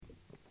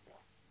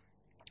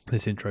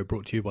This intro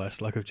brought to you by a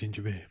slug of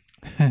ginger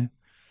beer.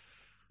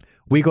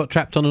 We got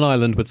trapped on an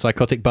island with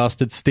psychotic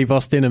bastards Steve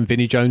Austin and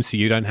Vinnie Jones, so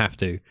you don't have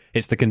to.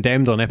 It's The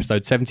Condemned on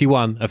episode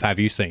 71 of Have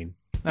You Seen?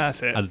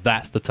 That's it. And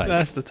that's the take.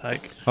 That's the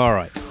take. All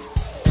right.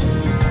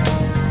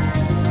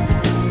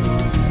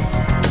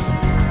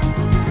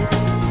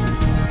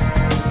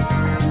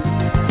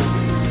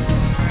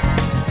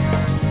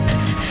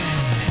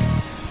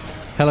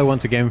 Hello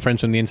once again,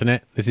 friends from the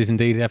internet. This is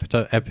indeed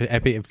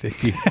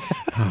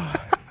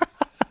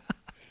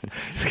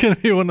It's going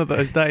to be one of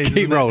those days.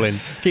 Keep rolling.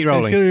 Keep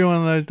rolling. It's going to be one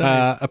of those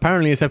days.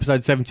 Apparently it's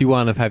episode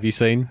 71 of Have You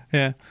Seen?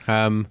 Yeah.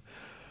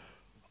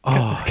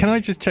 Oh, Can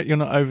I just check you're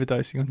not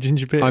overdosing on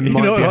ginger beer? I You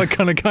might know, be. like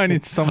kind of going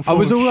into some I form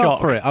was of all shock.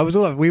 up for it. I was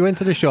all up. We went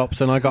to the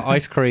shops and I got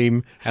ice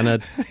cream and a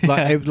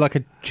like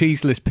a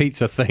cheeseless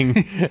pizza thing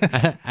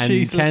and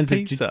Cheeseless cans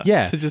pizza? of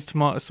yeah, So just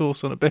tomato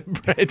sauce on a bit of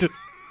bread.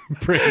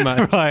 pretty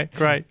much. Right,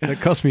 great. And it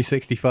cost me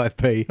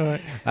 65p.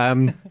 Right.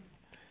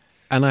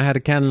 And I had a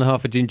can and a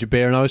half of ginger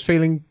beer and I was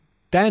feeling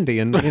dandy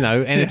and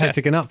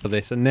energetic and up for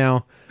this. And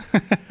now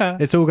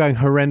it's all going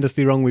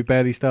horrendously wrong. We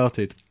barely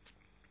started.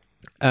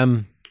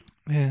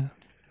 Yeah.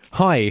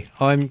 Hi,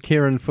 I'm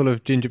Kieran, full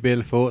of ginger beer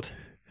Lefort,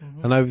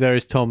 and over there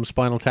is Tom,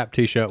 Spinal Tap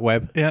T-shirt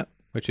web, Yeah.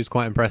 which is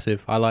quite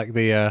impressive. I like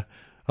the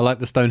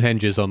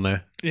Stonehenges on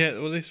there. Yeah,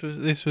 well, this was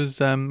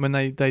when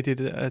they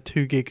did a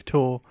 2-gig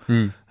tour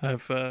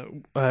of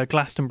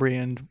Glastonbury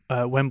and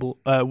Wembley.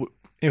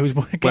 It was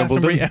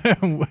Glastonbury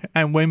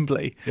and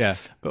Wembley. Yeah,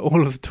 But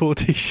all of the tour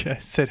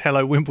T-shirts said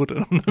 "Hello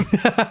Wimbledon" on them,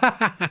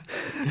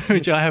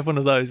 which I have one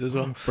of those as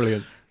well.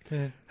 brilliant.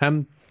 Yeah.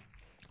 Well,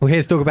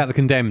 here's talk about The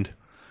Condemned,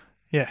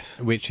 Yes.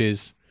 which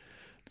is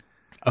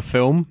a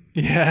film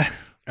Yeah.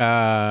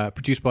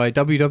 produced by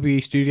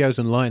WWE Studios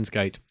and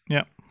Lionsgate.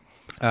 Yeah.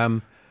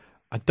 I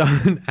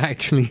don't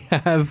actually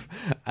have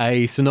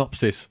a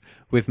synopsis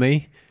with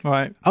me.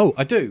 Right. Oh,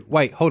 I do.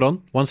 Wait, hold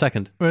on. 1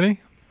 second. Really?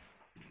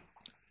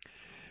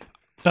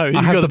 No,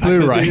 I have the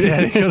Blu-ray. Yeah,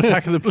 you got the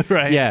back of the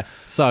Blu-ray. Yeah,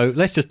 so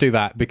let's just do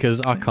that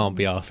because I can't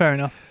be asked. Fair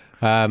enough.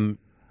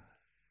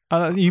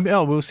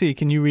 We'll see.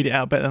 Can you read it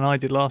out better than I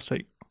did last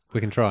week?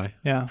 We can try.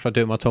 Yeah. Should I do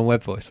it in my Tom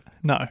Webb voice?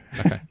 No.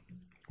 Okay.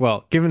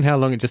 Well, given how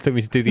long it just took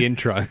me to do the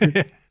intro.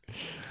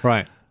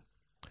 Right.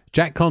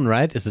 Jack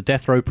Conrad is a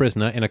death row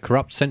prisoner in a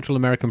corrupt Central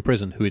American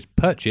prison who is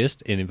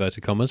purchased, in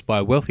inverted commas, by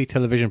a wealthy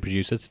television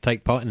producer to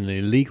take part in an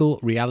illegal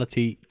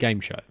reality game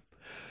show.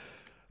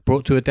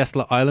 Brought to a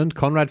desolate island,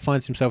 Conrad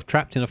finds himself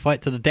trapped in a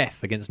fight to the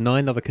death against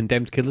 9 other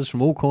condemned killers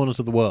from all corners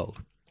of the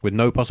world. With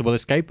no possible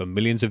escape and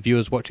millions of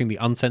viewers watching the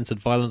uncensored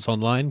violence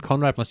online,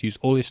 Conrad must use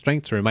all his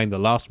strength to remain the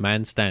last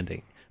man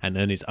standing and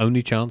earn his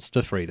only chance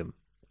to freedom.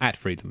 At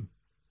freedom.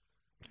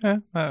 Yeah,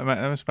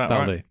 that's about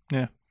That'll right. do.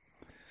 Yeah.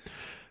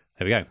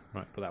 There we go.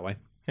 Right, put that away.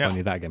 Yeah. Don't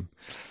need that again.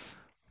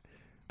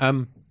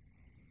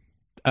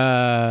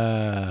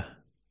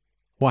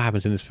 What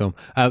happens in this film?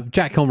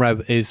 Jack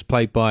Conrad is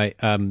played by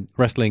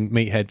wrestling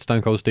meathead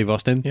Stone Cold Steve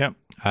Austin. Yep.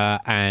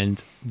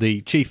 And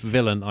the chief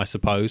villain, I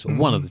suppose, or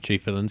one of the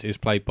chief villains, is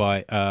played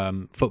by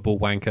football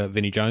wanker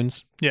Vinnie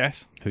Jones,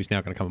 Yes. who's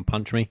now going to come and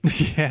punch me.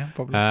 Yeah,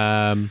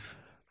 probably.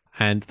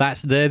 And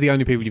they're the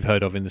only people you've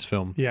heard of in this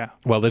film. Yeah.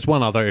 Well, there's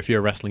one other if you're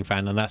a wrestling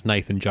fan, and that's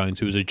Nathan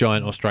Jones, who was a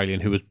giant Australian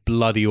who was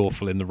bloody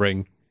awful in the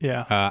ring.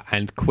 Yeah.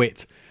 And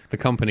quit the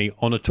company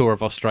on a tour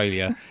of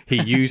Australia.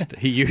 He used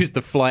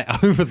the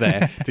flight over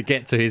there to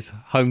get to his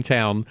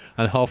hometown,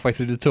 and halfway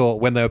through the tour,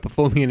 when they were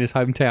performing in his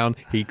hometown,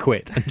 he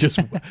quit and just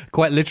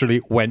quite literally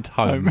went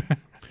home.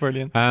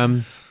 Brilliant.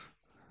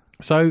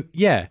 So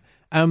yeah,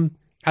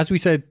 as we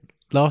said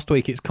last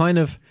week, it's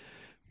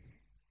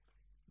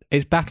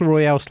Battle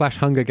Royale /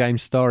 Hunger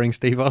Games starring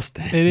Steve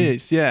Austin. It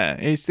is, yeah.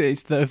 It's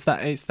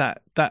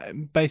that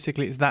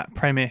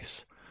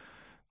premise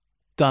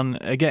done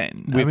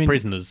again with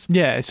prisoners.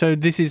 Yeah, so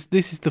this is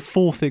the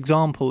fourth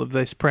example of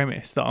this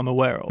premise that I'm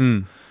aware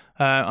of.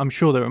 I'm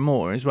sure there are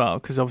more as well,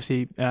 because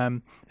obviously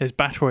there's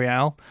Battle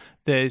Royale,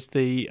 there's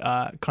the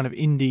kind of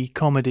indie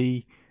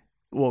comedy,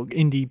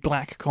 indie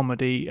black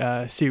comedy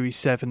Series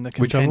 7, The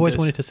Contenders, Which I've always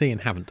wanted to see and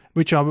haven't.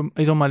 Which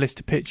is on my list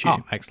to pitch you.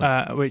 Oh,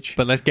 excellent.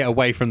 But let's get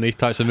away from these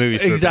types of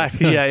movies. Exactly,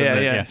 for a bit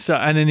first, yeah. So,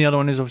 and then the other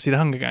one is obviously The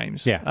Hunger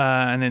Games. Yeah.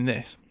 And then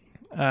this.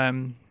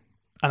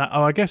 And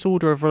I guess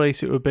order of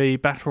release, it would be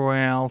Battle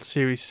Royale,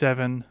 Series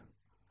 7.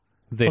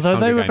 This Although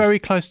Hunger they were Games. very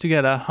close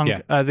together,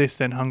 this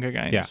then Hunger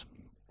Games.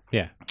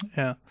 Yeah.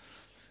 Yeah.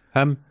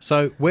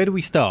 So where do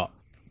we start?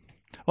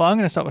 Well, I'm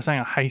going to start by saying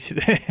I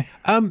hated it.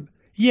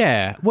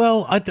 Yeah.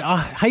 Well, I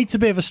hate's a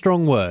bit of a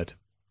strong word.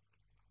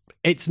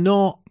 It's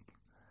not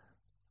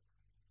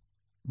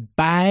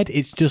bad.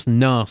 It's just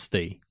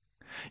nasty.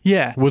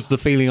 Yeah. Was the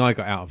feeling I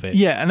got out of it.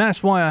 Yeah, and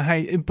that's why I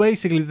hate it.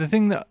 Basically, the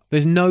thing that...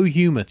 There's no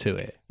humour to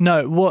it.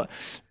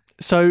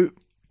 So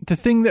the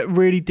thing that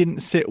really didn't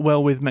sit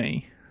well with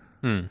me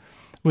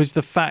was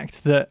the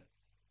fact that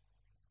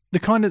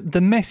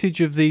the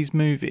message of these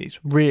movies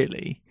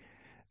really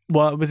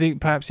Well,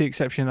 perhaps the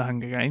exception of the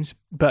Hunger Games,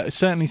 but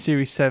certainly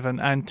Series 7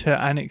 and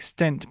to an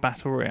extent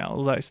Battle Royale,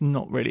 although it's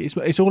not really.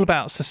 It's all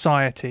about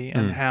society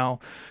and how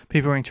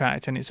people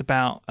interact, and it's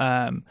about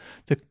how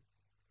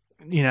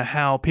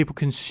people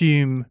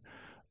consume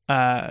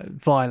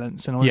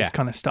violence and all this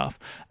kind of stuff.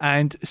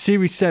 And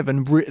Series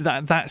 7,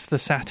 that's the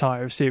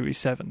satire of Series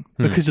 7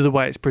 because of the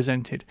way it's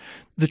presented.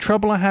 The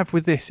trouble I have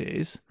with this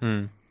is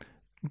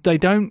they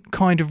don't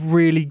kind of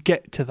really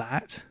get to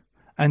that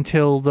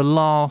until the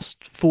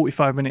last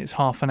 45 minutes,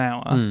 half an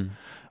hour,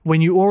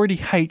 when you already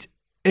hate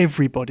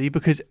everybody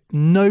because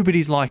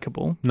nobody's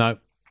likable. No.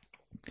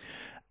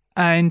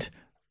 And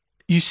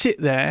you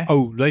sit there.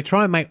 Oh, they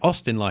try and make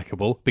Austin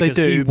likable because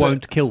he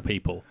won't kill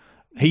people.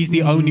 He's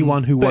the only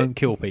one who won't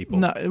kill people.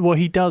 No, well,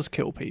 he does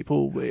kill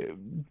people,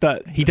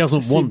 but he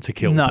doesn't want to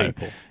kill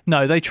people.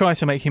 No, they try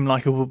to make him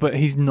likable, but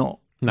he's not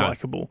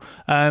likable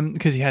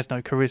because he has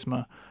no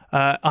charisma.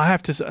 I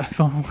have to.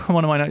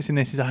 One of my notes in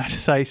this is I have to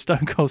say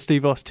Stone Cold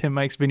Steve Austin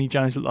makes Vinnie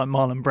Jones look like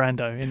Marlon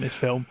Brando in this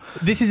film.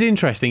 This is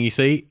interesting. You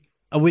see,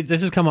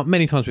 this has come up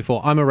many times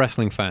before. I'm a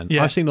wrestling fan.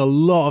 Yeah. I've seen a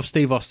lot of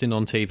Steve Austin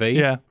on TV.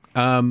 Yeah.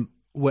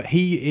 Where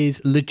he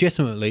is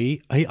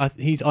legitimately,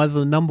 he's either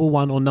the number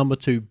 1 or number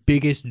 2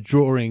 biggest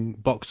drawing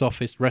box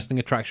office wrestling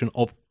attraction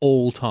of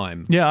all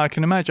time. Yeah, I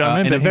can imagine. I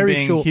remember in a very him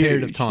being short huge.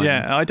 period of time.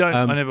 Yeah,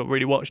 I never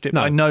really watched it,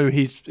 but I know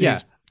he's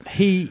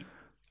he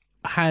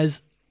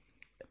has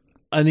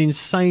an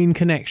insane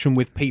connection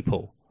with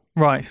people.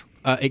 Right.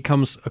 It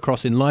comes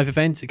across in live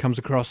events. It comes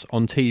across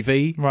on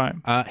TV. Right.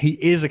 He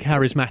is a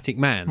charismatic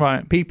man.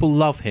 Right. People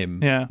love him.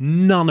 Yeah.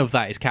 None of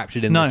that is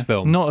captured in this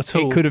film. Not at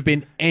all. It could have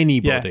been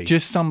anybody. Yeah,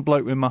 just some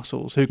bloke with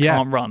muscles who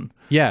can't run.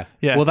 Yeah.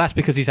 Yeah. Well, that's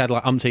because he's had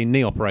like umpteen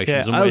knee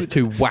operations and wears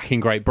 2 whacking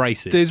great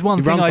braces. There's one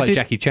he thing runs I like did,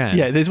 Jackie Chan.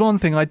 Yeah, there's one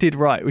thing I did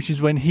right, which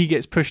is when he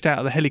gets pushed out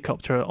of the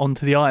helicopter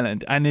onto the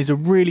island and there's a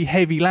really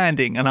heavy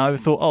landing, and I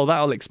thought, oh,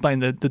 that'll explain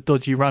the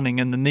dodgy running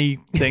and the knee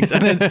things.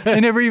 And then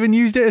they never even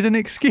used it as an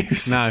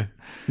excuse.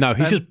 No,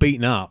 he's just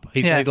beaten up.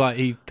 He's like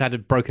he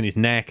had broken his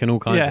neck and all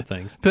kinds of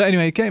things. But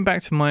anyway, getting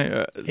back to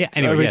my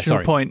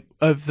original point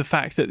of the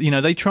fact that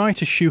they try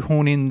to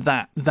shoehorn in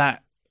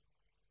that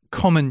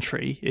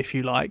commentary, if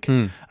you like,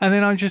 and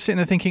then I'm just sitting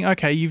there thinking,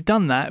 okay, you've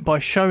done that by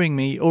showing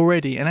me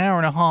already an hour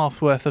and a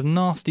half worth of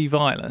nasty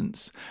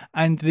violence,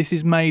 and this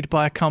is made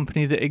by a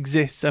company that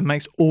exists and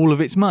makes all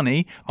of its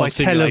money by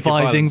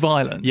televising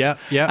violence. Yeah.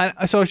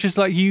 And so it's just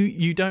like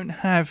you don't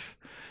have.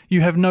 You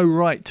have no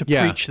right to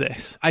preach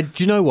this. Do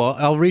you know what?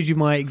 I'll read you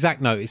my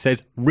exact note. It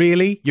says,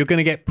 really? You're going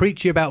to get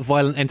preachy about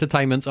violent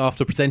entertainments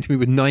after presenting me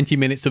with 90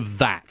 minutes of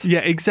that? Yeah,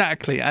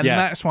 exactly. And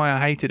that's why I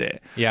hated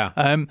it.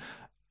 Yeah.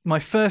 My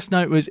first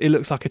note was it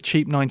looks like a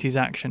cheap 90s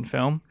action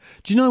film.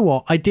 Do you know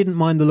what? I didn't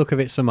mind the look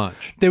of it so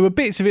much. There were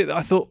bits of it that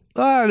I thought,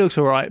 it looks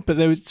all right. But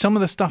there was some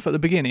of the stuff at the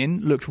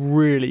beginning looked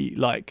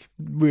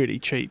really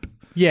cheap.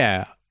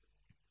 Yeah.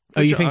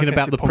 Are you thinking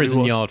about the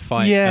prison yard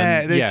fight?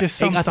 Yeah, there's just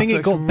some I stuff think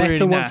it got better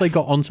really once they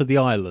got onto the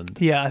island.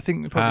 Yeah, I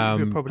think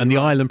probably and the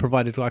island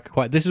provided like a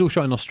quite. This is all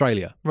shot in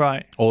Australia,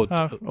 right? Or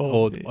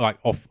like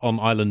off on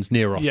islands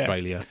near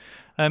Australia.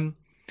 The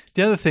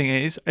other thing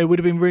is, it would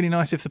have been really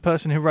nice if the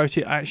person who wrote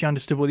it actually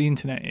understood what the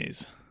internet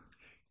is.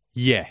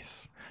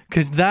 Yes,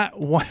 because that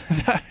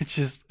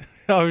just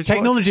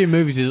technology in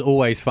movies is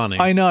always funny.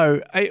 I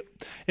know. It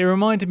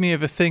reminded me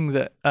of a thing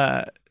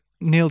that.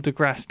 Neil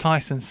deGrasse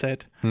Tyson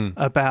said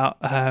about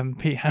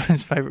Pete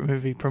Hammond's favourite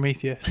movie,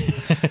 Prometheus.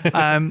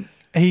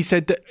 He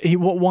said that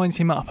what winds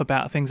him up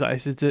about things like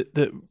this is that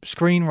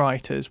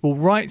screenwriters will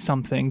write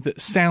something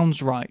that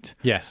sounds right,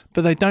 yes,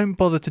 but they don't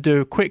bother to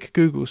do a quick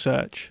Google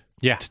search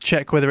to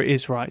check whether it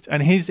is right.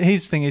 And his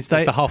thing is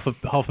it's the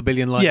half a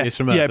billion light years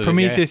from Earth. Yeah,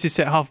 Prometheus is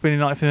set 500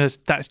 million light years from Earth.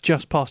 That's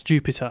just past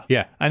Jupiter.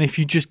 Yeah, and if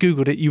you just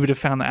Googled it, you would have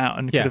found that out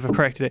and could have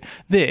corrected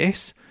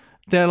it.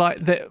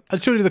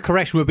 Surely the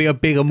correction would be a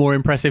bigger, more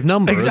impressive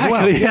number as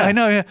well. Exactly, I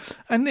know. Yeah.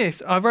 And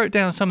I wrote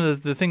down some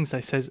of the things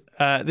they says.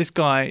 This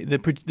guy,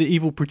 the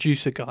evil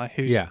producer guy,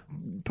 who's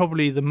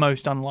probably the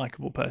most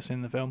unlikable person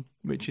in the film,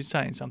 which is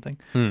saying something.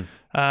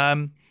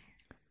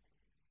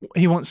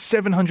 He wants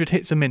 700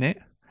 hits a minute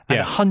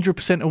and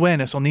 100%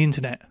 awareness on the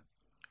internet.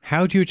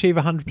 How do you achieve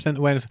 100%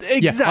 awareness?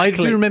 Exactly. Yeah, I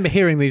do remember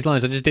hearing these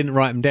lines. I just didn't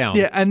write them down.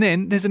 Yeah, and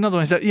then there's another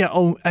one. It's like,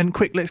 and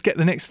quick, let's get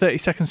the next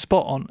 30-second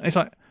spot on. It's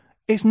like,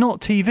 it's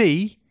not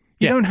TV.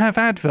 You don't have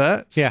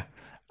adverts. Yeah.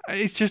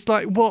 It's just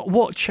like,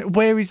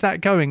 where is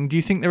that going? Do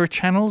you think there are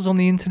channels on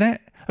the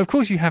internet? Of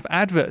course you have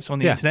adverts on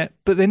the internet,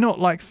 but they're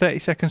not like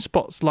 30-second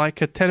spots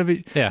like a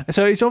television. Yeah.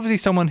 So it's obviously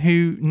someone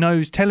who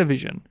knows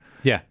television.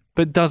 Yeah.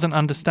 But doesn't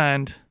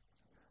understand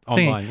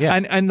online. Yeah.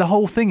 And the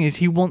whole thing is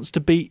he wants to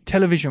beat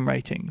television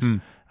ratings.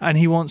 And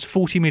he wants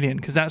 40 million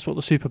because that's what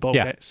the Super Bowl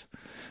gets.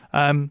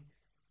 And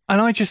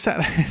I just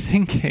sat there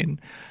thinking,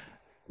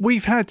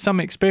 we've had some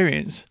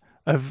experience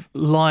of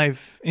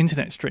live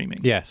internet streaming.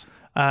 Yes.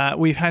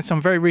 We've had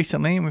some very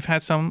recently and we've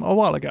had some a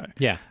while ago.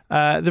 Yeah.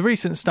 The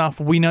recent stuff,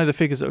 we know the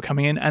figures that are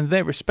coming in and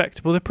they're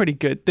respectable. They're pretty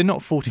good. They're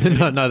not 40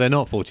 million. No, they're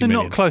not 40 million.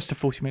 They're not close to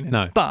 40 million.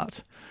 No.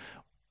 But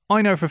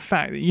I know for a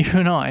fact that you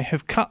and I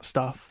have cut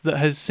stuff that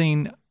has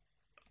seen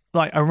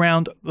like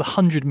around the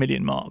 100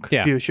 million mark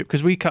Yeah. viewership,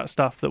 because we cut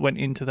stuff that went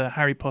into the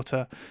Harry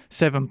Potter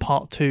 7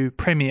 Part 2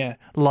 premiere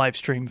live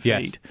stream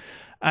Yes. feed.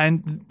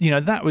 And, you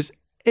know, that was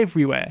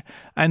everywhere.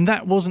 And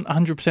that wasn't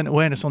 100%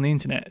 awareness on the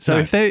internet. So No.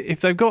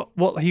 if they've got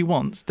what he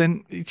wants,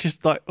 then it's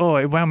just like, oh,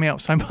 it wound me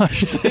up so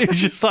much. It was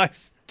just like,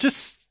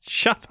 just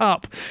shut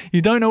up.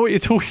 You don't know what you're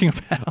talking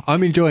about.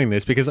 I'm enjoying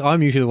this because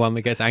I'm usually the one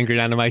that gets angry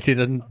and animated,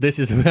 and this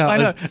is about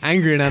as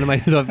angry and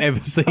animated as I've ever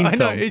seen I know,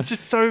 Tom. it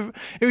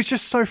was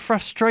just so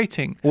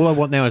frustrating. All I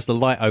want now is the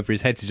light over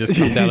his head to just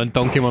come down and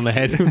donk him on the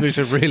head, which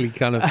would really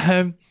kind of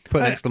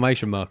put an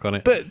exclamation mark on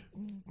it. But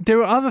there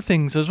were other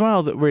things as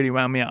well that really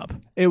wound me up.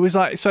 It was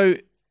like, so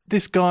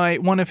this guy,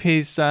 one of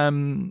his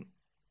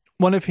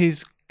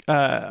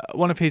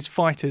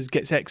fighters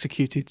gets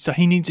executed, so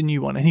he needs a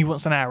new one, and he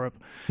wants an Arab.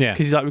 Yeah.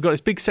 Because he's like, we've got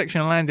this big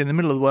section of land in the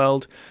middle of the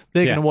world.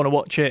 They're going to want to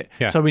watch it,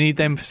 so we need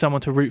them for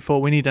someone to root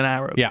for. We need an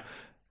Arab. Yeah.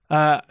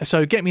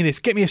 So get me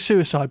a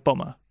suicide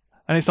bomber.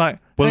 And it's like,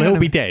 Well, hang on he'll a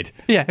be minute.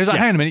 dead. Yeah, it was like,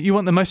 hang on a minute, you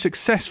want the most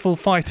successful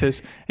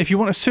fighters. If you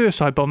want a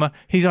suicide bomber,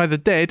 he's either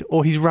dead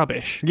or he's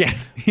rubbish.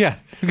 Yes, yeah.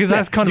 Because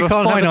that's kind You of a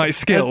can't have finite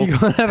skill. You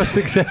can't have a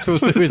successful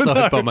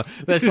suicide bomber.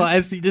 That's like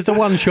it's a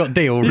one-shot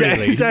deal, really. Yeah,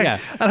 exactly.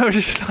 Yeah. And I was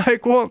just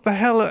like, what the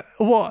hell?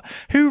 What?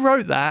 Who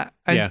wrote that?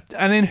 And,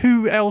 and then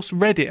who else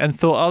read it and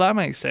thought, oh, that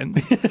makes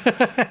sense?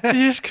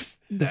 Just 'cause,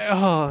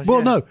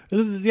 Well, no.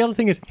 The other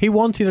thing is, he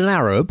wanted an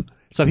Arab,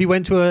 so he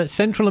went to a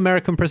Central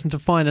American prison to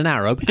find an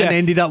Arab, and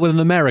ended up with an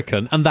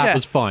American, and that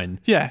was fine.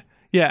 Yeah,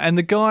 yeah. And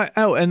the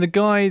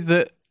guy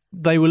that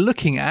they were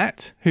looking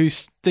at, who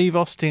Steve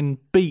Austin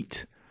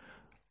beat,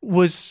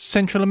 was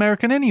Central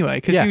American anyway,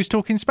 because he was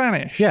talking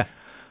Spanish. Yeah.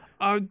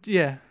 Oh,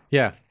 yeah.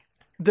 Yeah.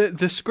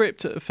 The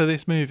script for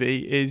this movie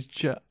is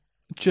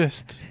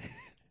just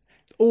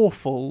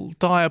awful,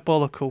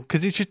 diabolical,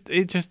 because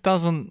it just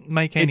doesn't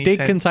make any sense.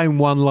 It did contain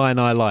one line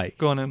I like.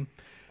 Go on,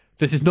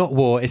 This is not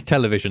war, it's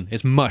television.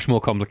 It's much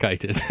more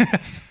complicated.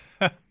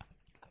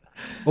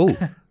 Oh,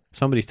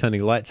 somebody's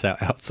turning lights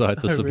out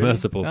outside the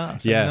submersible.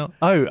 Really? Not.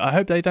 Oh, I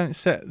hope they don't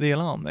set the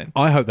alarm then.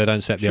 I hope they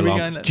don't set the Should we go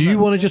alarm. and let Do them you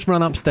know? want to just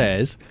run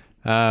upstairs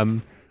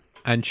and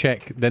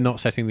check they're not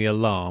setting the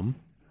alarm?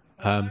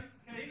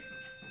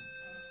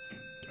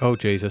 Oh,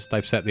 Jesus,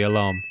 they've set the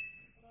alarm.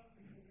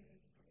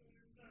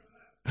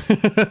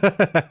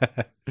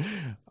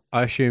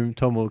 I assume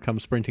Tom will come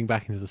sprinting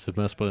back into the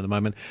submersible in a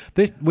moment.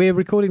 We're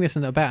recording this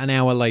in about an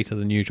hour later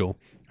than usual,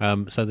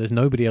 so there's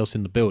nobody else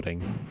in the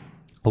building.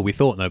 Or we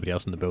thought nobody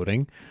else in the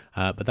building,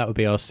 but that would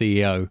be our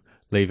CEO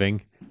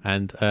leaving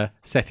and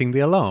setting the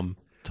alarm.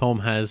 Tom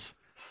has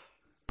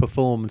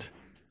performed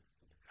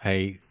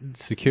a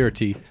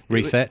security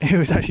reset. It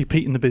was actually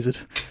Pete and the Blizzard.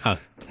 Oh.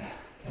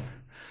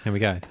 There we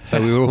go.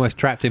 So we were almost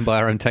trapped in by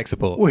our own tech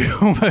support. We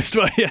almost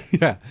were, yeah.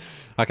 Yeah.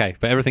 Okay,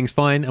 but everything's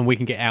fine and we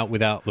can get out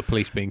without the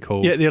police being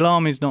called. Yeah, the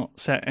alarm is not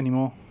set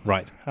anymore.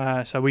 Right.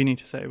 So we need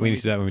to set it. We need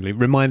to do that when we leave.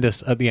 Remind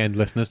us at the end,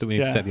 listeners, that we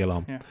need to set the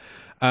alarm.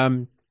 Yeah.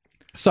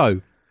 So,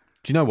 do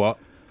you know what?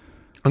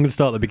 I'm going to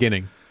start at the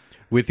beginning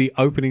with the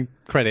opening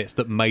credits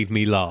that made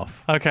me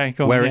laugh. Okay,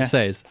 go on. Where it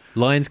says,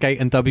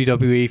 Lionsgate and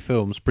WWE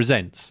Films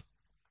presents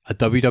a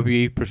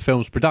WWE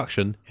Films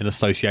production in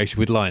association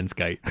with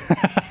Lionsgate.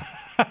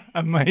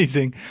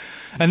 Amazing.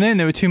 And then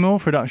there were two more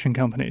production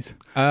companies.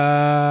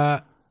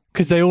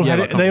 Because they all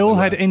I can't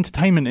had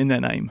entertainment in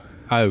their name.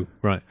 Oh,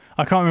 right.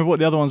 I can't remember what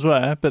the other ones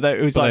were, but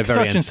it was like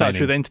very such and such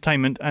entertaining. with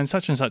entertainment and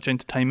such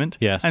entertainment.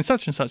 Yes. And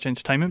such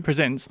entertainment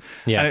presents.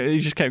 Yeah. And it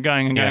just kept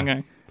going and going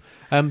and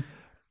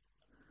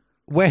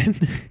going.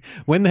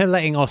 When they're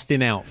letting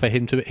Austin out for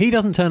him to... He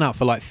doesn't turn up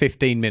for like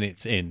 15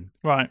 minutes in.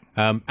 Right.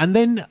 And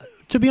then,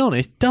 to be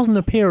honest, doesn't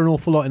appear an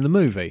awful lot in the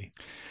movie.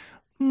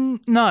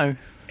 No.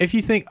 If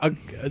you think...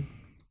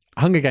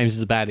 Hunger Games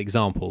is a bad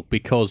example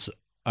because...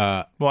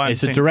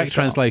 it's a direct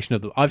translation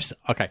of the... I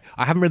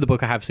haven't read the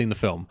book, I have seen the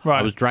film. Right.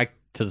 I was dragged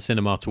to the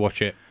cinema to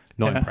watch it,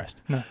 not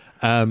impressed.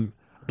 No.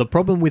 The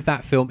problem with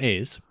that film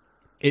is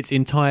it's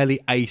entirely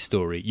a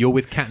story. You're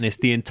with Katniss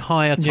the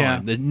entire time.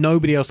 Yeah. There's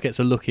nobody else gets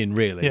a look in,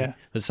 really. Yeah.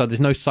 So there's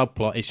no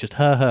subplot. It's just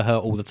her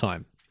all the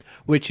time,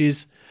 which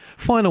is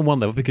fine on one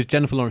level because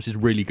Jennifer Lawrence is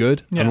really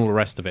good and all the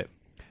rest of it.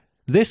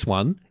 This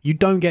one, you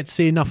don't get to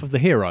see enough of the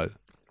hero.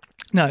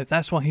 No,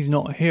 that's why he's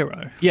not a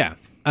hero. Yeah.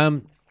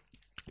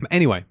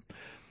 Anyway,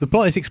 the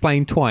plot is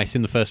explained twice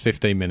in the first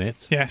 15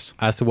 minutes. Yes.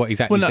 As to what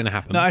exactly is going to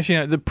happen. No, actually,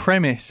 no, the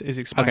premise is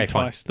explained Okay,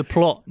 fine. twice. The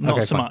plot, not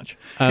Okay, so fine. much.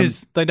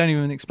 Because they don't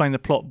even explain the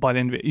plot by the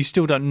end of it. You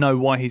still don't know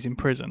why he's in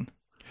prison.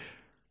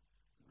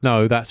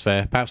 No, that's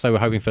fair. Perhaps they were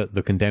hoping for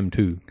The Condemned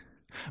too.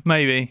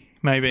 Maybe.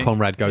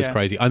 Conrad goes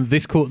crazy. And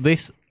this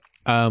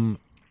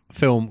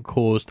film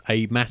caused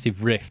a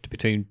massive rift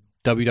between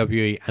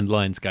WWE and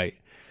Lionsgate.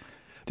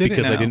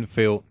 Because they didn't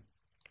feel...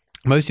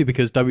 Mostly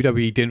because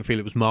WWE didn't feel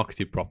it was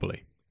marketed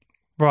properly.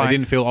 Right. They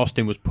didn't feel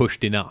Austin was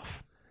pushed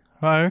enough.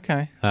 Oh,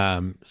 okay.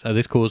 So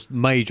this caused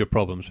major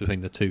problems between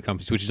the two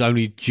companies, which has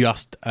only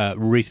just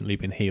recently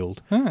been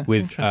healed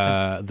with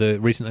the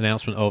recent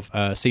announcement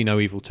of See No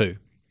Evil 2.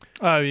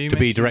 Oh, you to be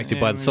mentioned directed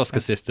it, by yeah, the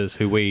Soska sisters,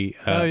 who we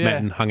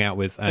met and hung out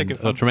with, and good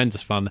are fun.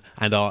 tremendous fun,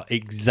 and are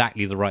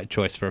exactly the right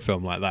choice for a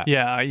film like that.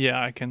 Yeah,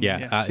 I can see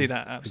is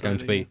that. Absolutely, going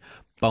to be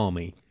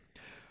balmy.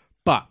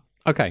 But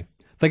okay,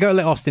 they go to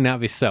let Austin out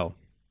of his cell.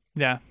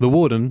 Yeah, The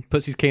warden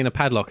puts his key in a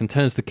padlock and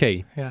turns the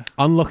key, yeah.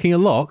 unlocking a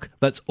lock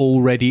that's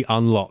already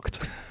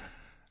unlocked.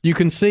 You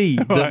can see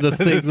Right, the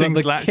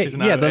thing's latch key, isn't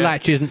out, the yeah.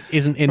 latch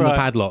isn't in the Right.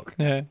 padlock.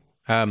 Yeah.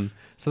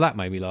 So that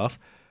made me laugh.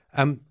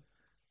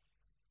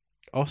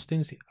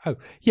 Austin's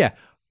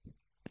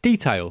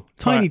detail,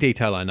 tiny Right.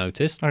 detail I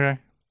noticed. Okay.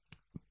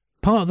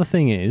 Part of the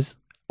thing is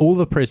all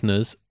the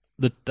prisoners.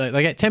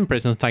 They get 10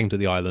 prisoners taken to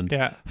the island.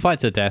 Yeah. Fight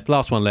to death.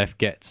 Last one left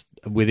gets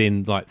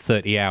within like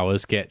 30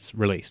 hours gets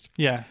released.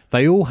 Yeah.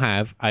 They all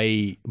have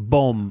a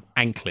bomb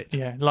anklet.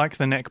 Yeah. Like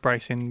the neck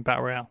brace in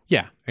Battle Royale.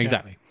 Yeah,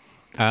 exactly.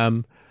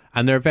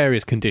 And there are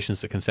various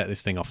conditions that can set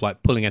this thing off,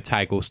 like pulling a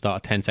tag will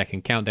start a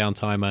 10-second countdown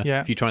timer.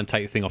 Yeah. If you try and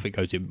take the thing off, it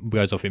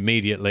goes off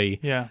immediately.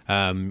 Yeah.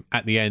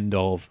 At the end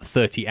of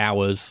 30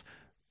 hours,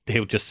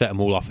 he'll just set them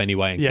all off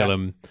anyway and Yeah. kill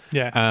them.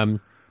 Yeah.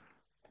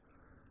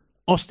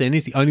 Austin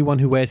is the only one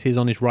who wears his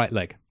on his right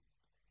leg.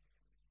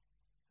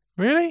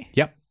 Really?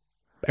 Yep.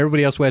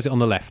 Everybody else wears it on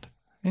the left.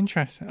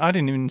 Interesting. I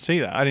didn't even see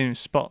that. I didn't even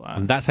spot that.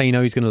 And that's how you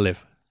know he's going to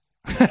live.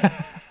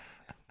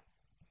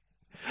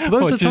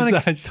 Those What, are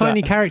just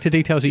tiny that? character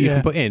details that you Yeah.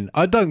 can put in.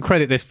 I don't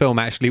credit this film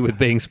actually with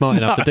being smart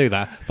enough to do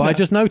that, but I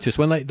just noticed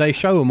when they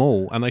show them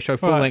all and they show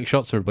full length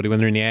shots of everybody when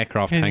they're in the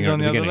aircraft His is hangar at on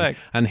the the other beginning, leg.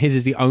 and his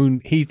is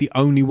he's the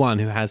only one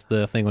who has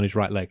the thing on his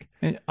right leg.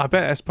 I bet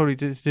that's probably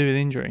to do with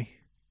injury.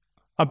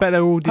 I bet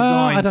they're all I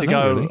designed don't to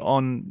know, go really.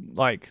 on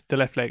like the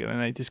left leg, and then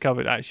they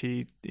discovered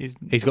actually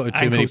He's got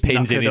too many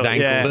pins in his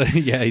ankle.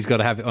 Yeah, he's got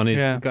to have it on his.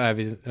 Yeah. Got to have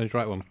his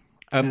right one.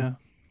 Yeah.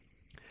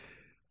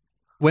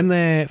 When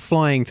they're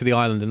flying to the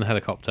island in the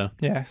helicopter,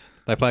 Yes.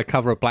 they play a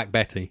cover of Black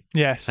Betty,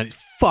 Yes. and it's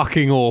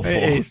fucking awful.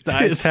 It is.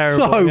 That is it's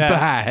terrible, so yeah.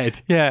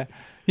 bad. Yeah.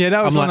 Yeah.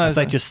 That was I'm one like, of have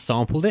those. they just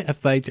sampled it?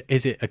 Have they?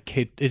 Is it a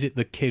kid? Is it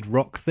the Kid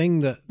Rock thing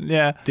that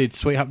Yeah. did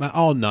Sweetheart Man?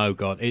 Oh no,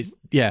 God! It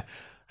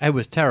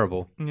was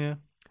terrible. Yeah.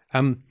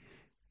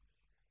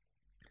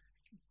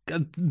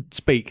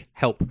 Speak,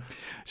 help.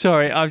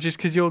 Sorry, I've just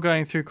because you're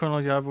going through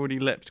chronology. I've already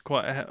leapt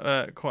quite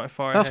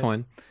far. That's ahead.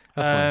 fine.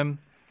 That's fine.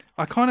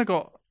 I kind of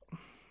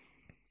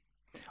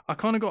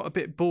got a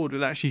bit bored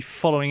with actually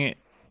following it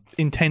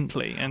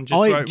intently and just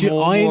wrote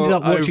I ended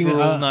up watching it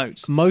overall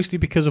notes. mostly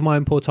because of my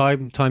poor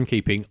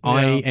timekeeping.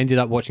 I ended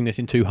up watching this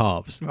in two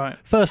halves. Right.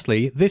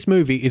 Firstly, this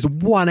movie is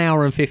 1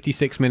 hour and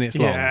 56 minutes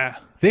long. Yeah.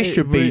 This It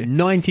should be really-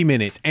 90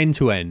 minutes end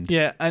to end.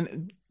 Yeah,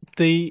 and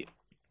the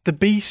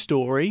B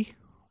story,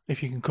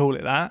 if you can call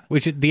it that.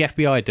 Which is the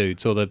FBI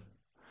dudes or the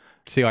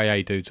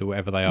CIA dudes or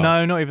whatever they are.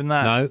 No, not even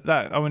that. No?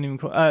 That I wouldn't even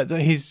call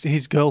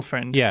his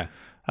girlfriend. Yeah.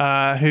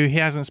 Who he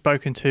hasn't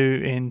spoken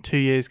to in 2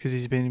 years because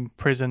he's been in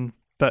prison,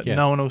 but Yes.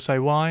 no one will say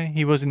why.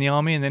 He was in the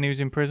army and then he was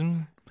in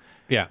prison.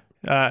 Yeah.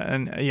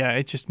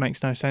 It just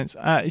makes no sense.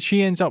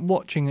 She ends up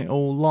watching it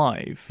all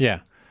live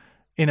Yeah.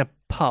 in a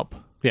pub,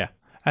 Yeah.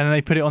 and then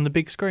they put it on the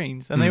big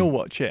screens, and they all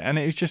watch it, and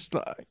it was just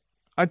like,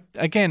 I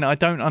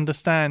don't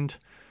understand.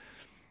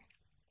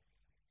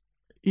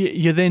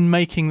 You're then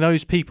making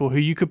those people who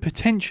you could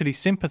potentially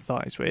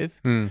sympathise with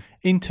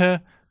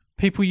into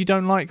people you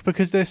don't like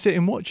because they're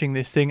sitting watching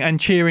this thing and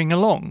cheering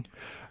along.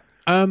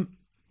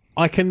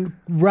 I can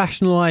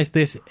rationalise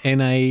this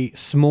in a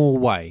small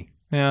way.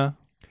 Yeah.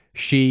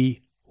 She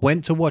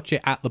went to watch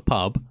it at the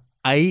pub.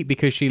 A,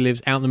 because she lives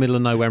out in the middle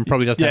of nowhere and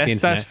probably doesn't have the Yes,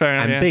 internet. that's fair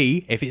enough, and yeah.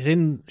 B, if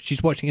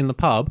she's watching in the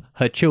pub,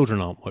 her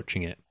children aren't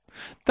watching it.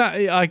 That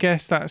I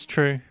guess that's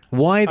true.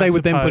 Why they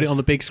would then put it suppose. on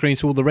the big screen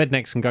so all the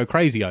rednecks can go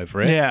crazy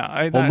over it.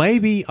 Yeah. Or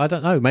maybe, I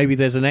don't know, maybe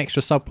there's an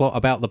extra subplot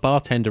about the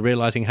bartender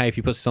realising, hey, if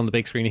he puts this on the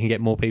big screen, he can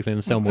get more people in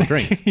and sell more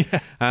drinks.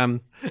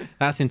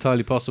 That's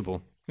entirely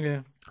possible.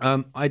 Yeah.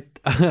 I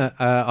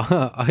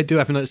do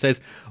have a note that says,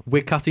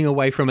 we're cutting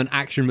away from an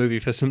action movie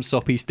for some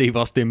soppy Steve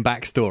Austin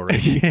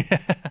backstory.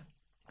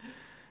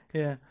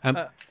 Yeah.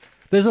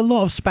 There's a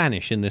lot of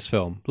Spanish in this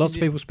film. Lots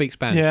of people speak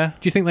Spanish. Yeah.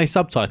 Do you think they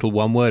subtitle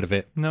one word of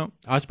it? No.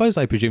 I suppose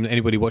they presume that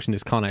anybody watching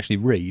this can't actually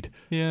read.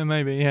 Yeah,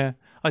 maybe. Yeah,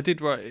 I did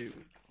write.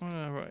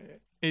 Right.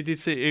 It did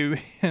say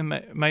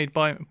it made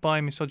by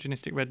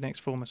misogynistic rednecks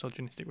for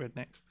misogynistic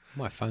rednecks.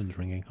 My phone's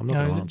ringing. I'm not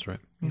No, going is to it?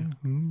 answer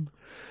it.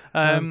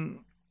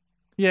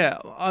 Yeah.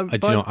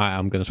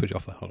 I'm going to switch it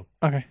off. Hold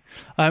on.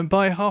 Okay.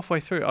 By halfway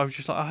through, I was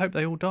just like, I hope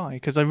they all die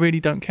because I really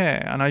don't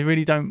care, and I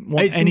really don't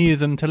want It's any of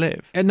them to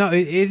live. No,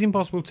 it is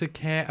impossible to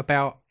care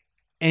about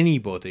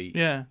anybody.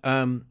 Yeah.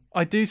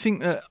 I do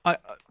think that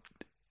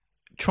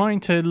trying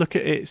to look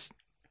at it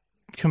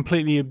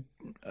completely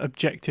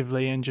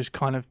objectively and just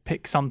kind of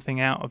pick something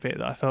out of it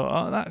that I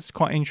thought, oh, that's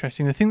quite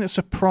interesting. The thing that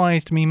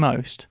surprised me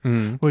most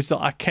was that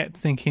I kept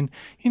thinking,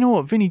 you know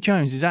what, Vinnie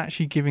Jones is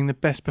actually giving the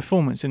best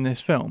performance in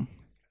this film.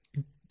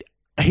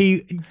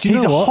 He's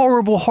a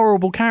horrible,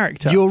 horrible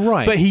character. You're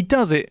right. But he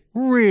does it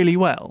really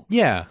well.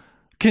 Yeah.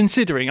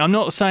 Considering, I'm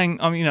not saying,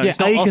 it's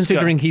not Oscar.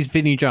 Considering he's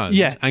Vinnie Jones,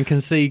 Yeah. and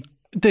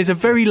there's a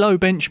very low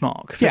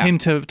benchmark for him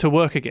to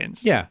work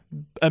against. Yeah.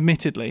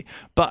 Admittedly,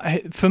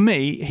 but for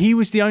me, he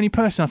was the only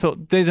person I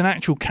thought there's an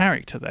actual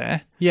character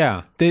there.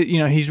 Yeah.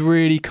 He's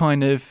really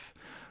kind of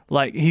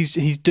like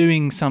he's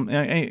doing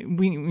something.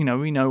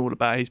 We know all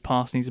about his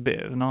past, and he's a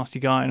bit of a nasty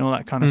guy and all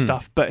that kind of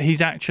stuff. But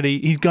he's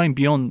going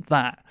beyond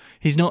that.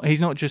 He's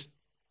not just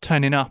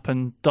turning up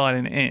and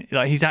dialing it in.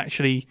 Like, he's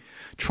actually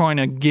trying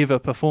to give a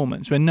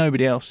performance when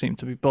nobody else seemed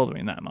to be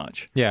bothering that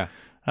much. Yeah.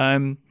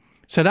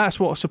 So that's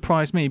what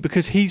surprised me,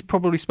 because he's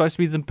probably supposed to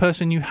be the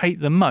person you hate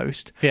the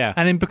most. Yeah.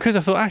 And then because I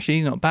thought, actually,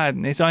 he's not bad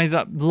in this, I ended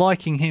up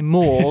liking him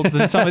more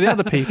than some of the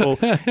other people,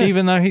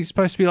 even though he's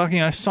supposed to be like,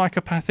 a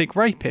psychopathic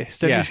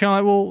rapist. And it's kind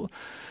of like,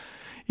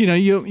 well,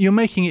 you're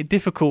making it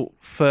difficult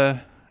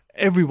for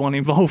everyone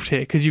involved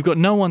here, because you've got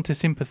no one to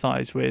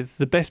sympathise with.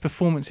 The best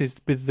performance is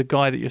with the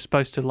guy that you're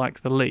supposed to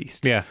like the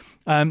least. Yeah.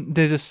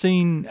 There's a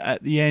scene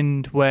at the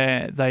end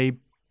where they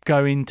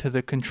go into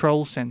the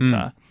control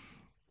centre,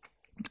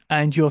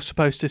 and you're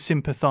supposed to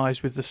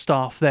sympathise with the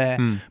staff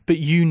there, but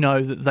you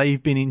know that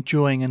they've been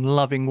enjoying and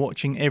loving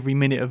watching every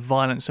minute of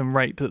violence and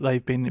rape that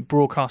they've been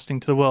broadcasting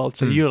to the world.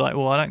 So you're like,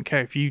 well, I don't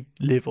care if you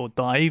live or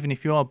die, even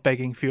if you are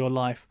begging for your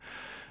life.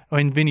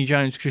 When Vinnie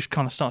Jones just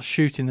kind of starts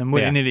shooting them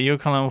willy-nilly, you're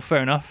kind of like, well,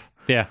 fair enough.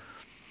 Yeah.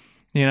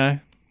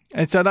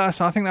 And so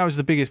I think that was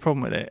the biggest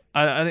problem with it.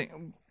 I think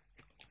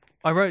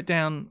I wrote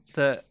down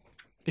that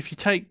if you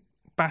take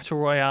Battle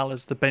Royale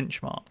as the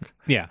benchmark,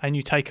 and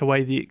you take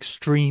away the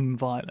extreme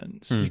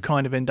violence, you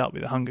kind of end up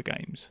with the Hunger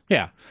Games.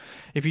 Yeah.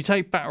 If you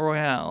take Battle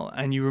Royale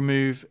and you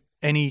remove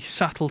any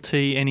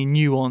subtlety, any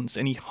nuance,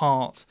 any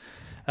heart,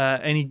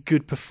 any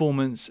good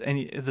performance,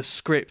 the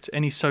script,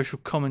 any social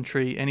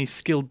commentary, any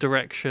skilled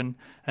direction,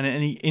 and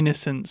any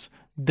innocence,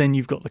 then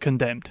you've got The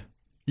Condemned.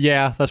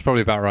 Yeah, that's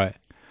probably about right.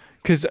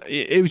 Because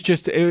it was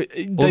just...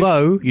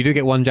 Although, you do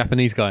get one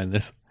Japanese guy in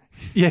this.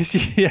 Yes,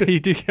 you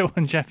do get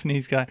one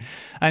Japanese guy.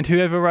 And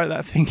whoever wrote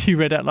that thing you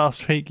read out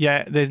last week,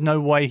 there's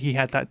no way he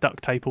had that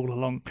duct tape all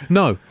along.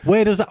 No.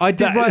 Where does... I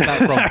did write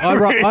that wrong. I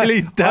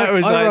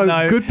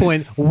wrote, good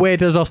point. Where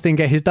does Austin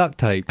get his duct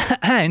tape?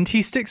 And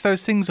he sticks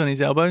those things on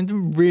his elbow and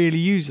doesn't really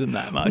use them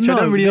that much. No,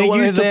 I don't really know what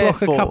they used to block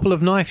for. a couple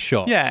of knife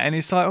shots. Yeah, and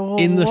it's like... Oh,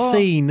 in the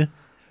scene...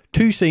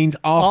 2 scenes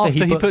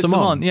after he puts them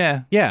on.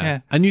 Yeah.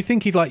 And you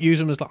think he'd like use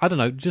them as, like, I don't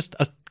know, just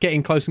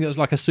getting close and it was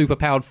like a super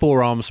powered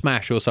forearm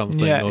smash or something.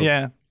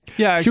 Yeah.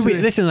 This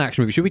is an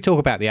action movie. Should we talk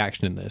about the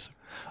action in this?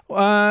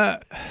 We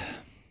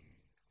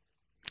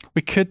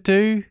could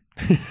do.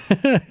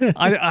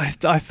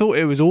 I thought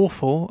it was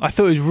awful. I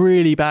thought it was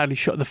really badly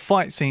shot. The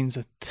fight scenes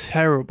are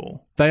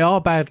terrible. They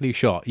are badly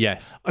shot,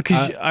 yes.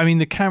 Because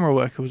the camera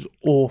work was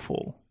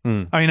awful.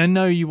 I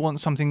know you want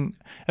something,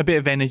 a bit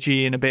of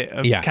energy and a bit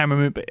of camera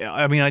move, but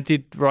I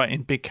did write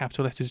in big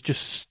capital letters,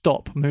 just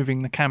stop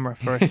moving the camera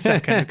for a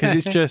second, because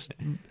it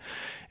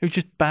was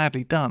just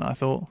badly done, I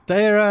thought.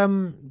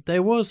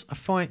 There was a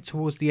fight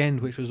towards the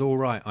end which was all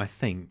right, I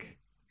think.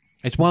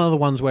 It's one of the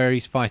ones where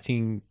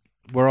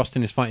where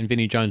Austin is fighting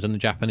Vinnie Jones and the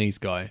Japanese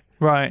guy.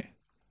 Right.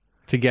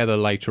 Together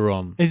later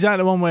on. Is that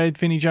the one where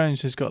Vinnie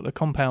Jones has got the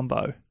compound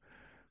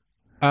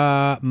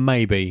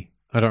bow?Maybe.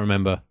 I don't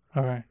remember.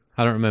 All right.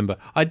 I don't remember.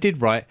 I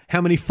did write,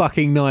 how many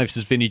fucking knives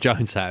does Vinnie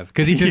Jones have?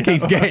 Because he just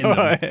keeps getting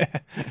them.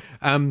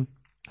 I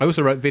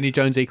also wrote Vinnie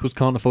Jones equals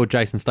can't afford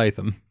Jason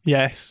Statham.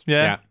 Yes.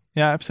 Yeah,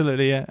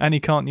 absolutely. Yeah, and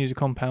he can't use a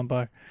compound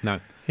bow. No.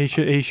 He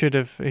should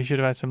have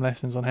had some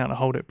lessons on how to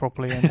hold it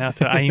properly and how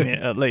to aim it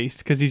at least,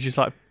 because he's just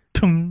like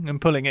and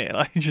pulling it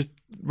like just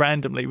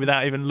randomly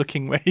without even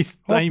looking where he's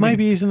aiming.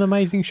 Maybe he's an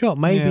amazing shot.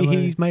 Maybe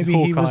he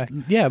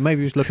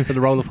was looking for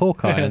the role of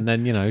Hawkeye, and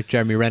then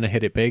Jeremy Renner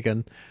hit it big,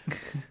 and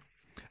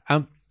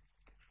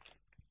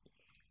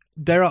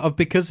there are,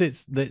 because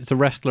it's a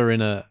wrestler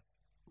in a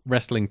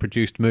wrestling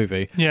produced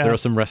movie. Yeah. There are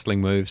some wrestling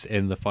moves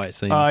in the fight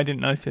scenes. Oh, I didn't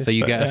notice. So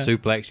you get a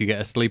suplex, you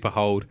get a sleeper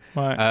hold.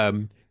 Right.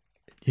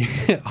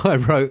 I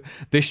wrote,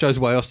 this shows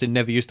why Austin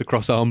never used to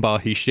cross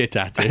armbar. He's shit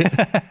at it.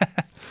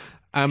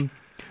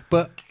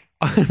 But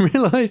I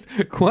realised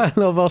quite a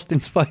lot of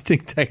Austin's fighting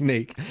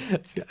technique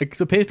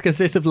appears to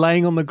consist of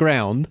laying on the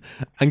ground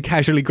and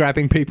casually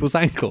grabbing people's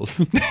ankles.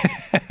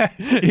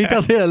 He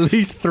does it at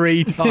least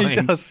 3 times. He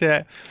does,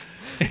 yeah.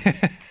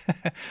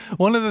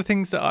 One of the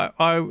things that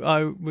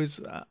I was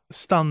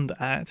stunned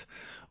at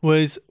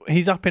was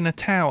he's up in a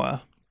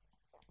tower.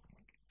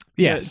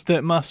 Yes.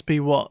 That must be,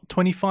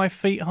 25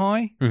 feet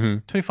high?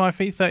 Mm-hmm. 25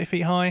 feet, 30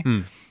 feet high?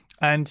 Mm.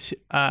 And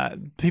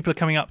people are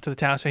coming up to the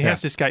tower, so he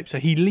has to escape. So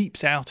he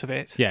leaps out of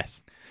it.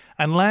 Yes.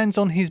 And lands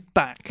on his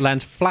back.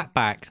 Lands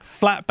flat-backed.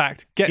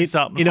 Flat-backed, gets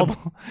up.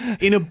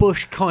 In a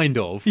bush, kind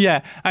of.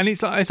 Yeah, and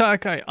it's like,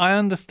 okay, I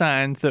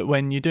understand that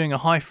when you're doing a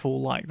high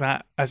fall like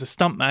that, as a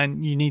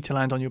stuntman, you need to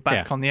land on your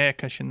back on the air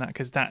cushion,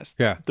 because that's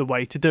the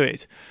way to do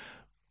it.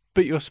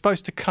 But you're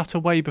supposed to cut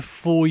away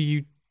before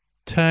you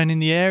turn in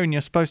the air, and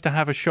you're supposed to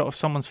have a shot of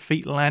someone's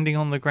feet landing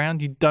on the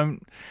ground. You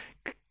don't,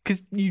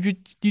 because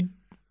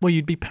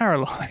you'd be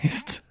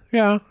paralysed.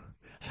 Yeah,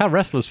 that's how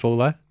wrestlers fall,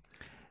 though.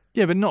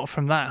 Yeah, but not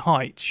from that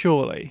height,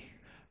 surely.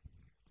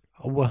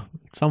 Oh, well,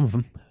 some of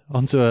them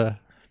onto a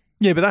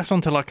Yeah, but that's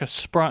onto like a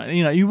sprite.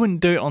 You know, you wouldn't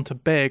do it onto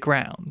bare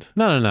ground.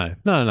 No.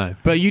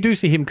 But you do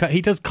see him.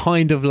 He does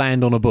kind of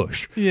land on a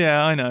bush,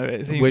 Yeah, I know.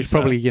 It seems which so.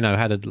 probably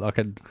had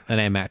an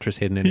air mattress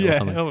hidden in it or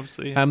something.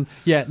 Obviously.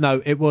 Yeah.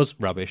 No, it was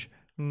rubbish.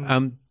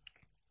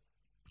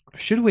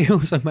 Should we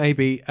also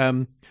maybe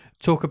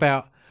talk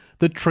about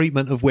the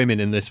treatment of women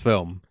in this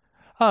film?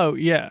 Oh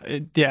yeah,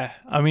 yeah.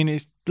 I mean,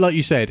 it's Like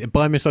you said,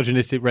 by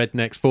misogynistic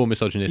rednecks for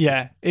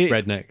misogynistic it's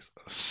rednecks.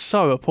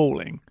 so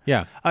appalling.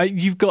 Yeah,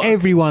 You've got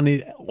everyone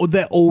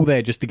they're all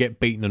there just to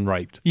get beaten and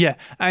raped. Yeah,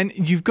 and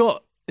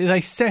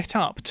they set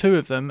up two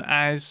of them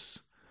as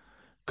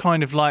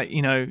kind of like,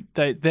 you know,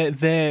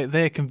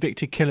 they're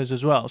convicted killers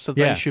as well, so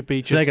they should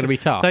be So they're going to be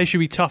tough. They should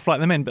be tough like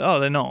the men, but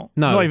they're not.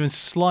 No. Not even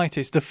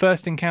slightest. The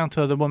first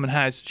encounter the woman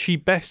has, she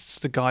bests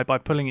the guy by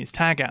pulling his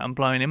tag out and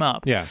blowing him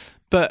up. Yeah,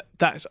 But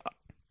that's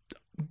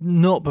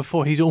not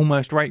before he's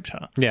almost raped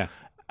her. yeah,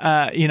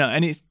 You know,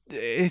 and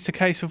it's a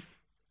case of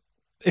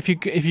if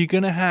you're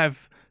going to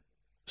have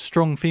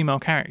strong female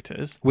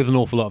characters, with an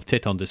awful lot of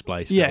tit on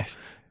display. Still. yes,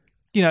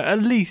 you know,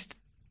 at least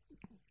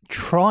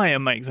try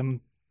and make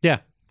them Yeah,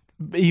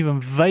 even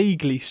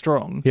vaguely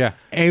strong. yeah.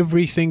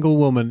 Every single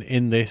woman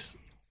in this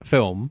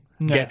film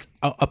Yeah. gets,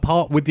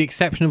 apart with the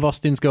exception of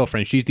Austin's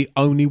girlfriend, she's the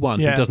only one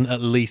Yeah. who doesn't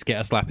at least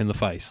get a slap in the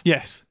face.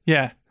 Yes,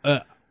 yeah,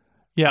 And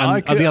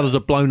I could, the others are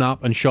blown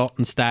up and shot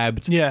and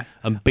stabbed yeah,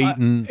 and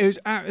beaten it was.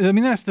 I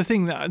mean, that's the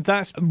thing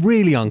that's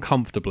really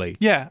uncomfortably.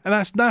 yeah, and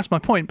that's my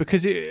point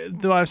because I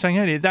was saying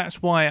earlier,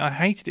 that's why I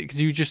hated it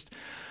because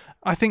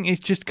I think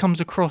it just comes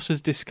across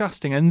as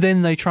disgusting, and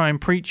then they try and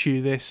preach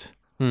you this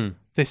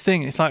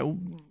thing. It's like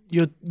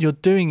you're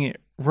doing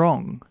it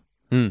wrong.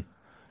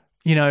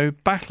 You know,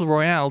 Battle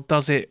Royale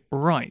does it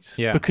right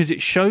because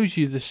it shows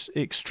you this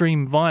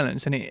extreme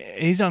violence, and it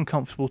is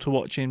uncomfortable to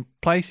watch in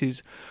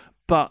places,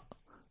 but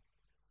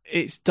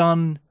it's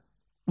done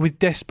with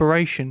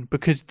desperation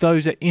because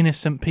those are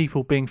innocent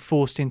people being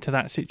forced into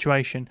that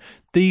situation.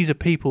 These are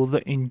people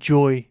that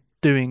enjoy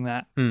doing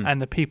that,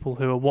 and the people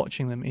who are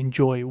watching them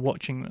enjoy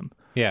watching them.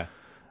 Yeah,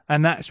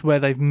 And that's where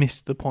they've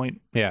missed the point,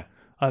 yeah,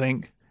 I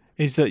think,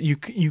 is that you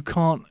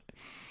can't...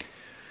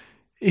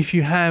 If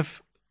you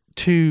have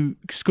two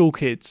school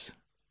kids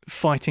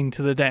fighting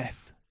to the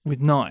death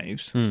with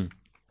knives,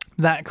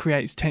 that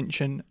creates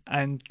tension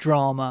and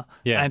drama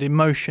and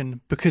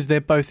emotion because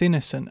they're both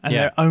innocent and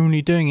they're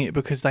only doing it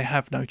because they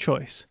have no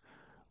choice.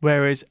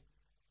 Whereas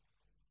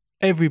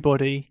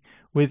everybody,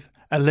 with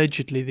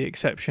allegedly the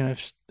exception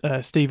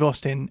of Steve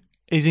Austin,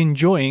 is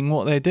enjoying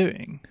what they're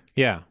doing,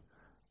 yeah,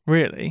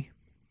 really,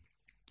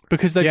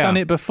 because they've done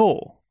it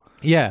before.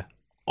 yeah.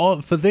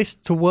 For this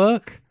to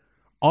work,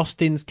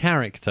 Austin's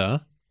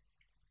character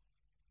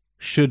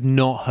should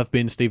not have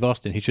been Steve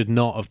Austin. He should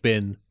not have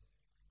been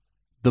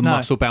the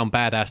muscle-bound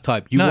badass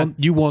type.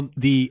 You want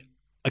the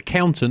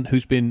accountant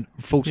who's been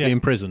falsely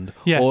imprisoned,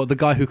 or the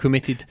guy who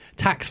committed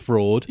tax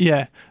fraud,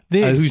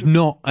 who's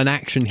not an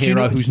action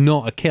hero, who's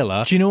not a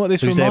killer. Do you know what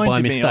this who's there by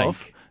reminded me mistake.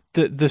 of?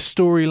 The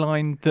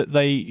storyline that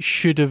they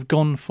should have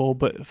gone for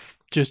but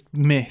just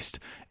missed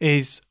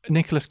is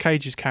Nicolas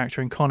Cage's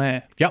character in Con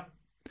Air. Yep.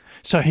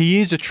 So he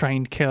is a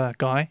trained killer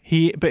guy.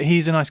 But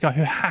he's a nice guy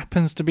who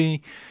happens to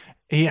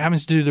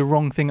do the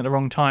wrong thing at the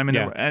wrong time,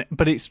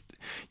 but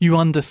you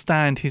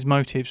understand his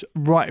motives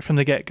right from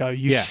the get-go.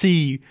 You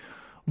see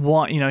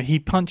why, you know, he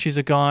punches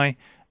a guy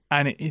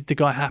and the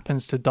guy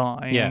happens to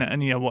die,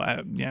 and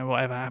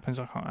whatever happens.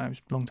 I can't. It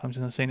was a long time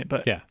since I've seen it,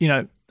 but you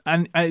know,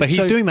 but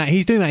he's doing that.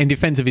 He's doing that in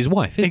defense of his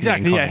wife. Isn't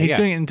exactly. he, Yeah, he's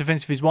doing it in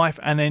defense of his wife,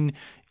 and then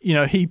you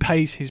know he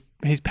pays his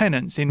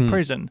penance in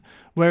prison,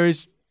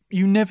 whereas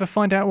you never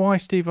find out why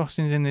Steve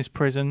Austin's in this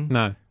prison.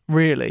 No.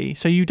 Really.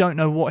 So you don't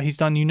know what he's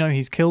done. You know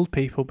he's killed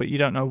people, but you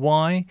don't know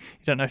why.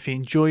 You don't know if he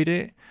enjoyed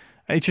it.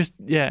 It's just,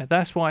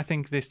 that's why I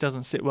think this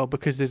doesn't sit well,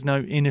 because there's no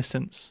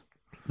innocence.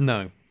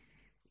 No.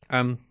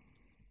 What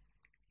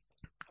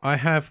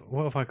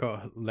have I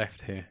got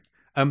left here?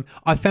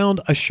 I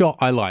found a shot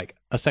I like,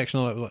 a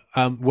section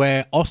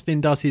where Austin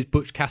does his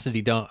Butch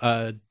Cassidy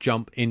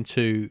jump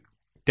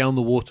down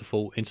the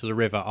waterfall into the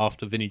river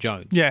after Vinnie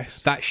Jones.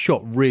 Yes. That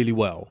shot really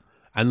well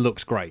and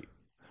looks great.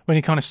 When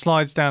he kind of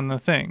slides down the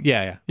thing.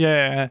 Yeah.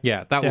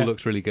 That all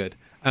looks really good.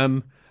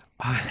 I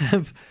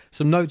have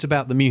some notes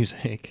about the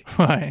music.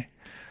 Right.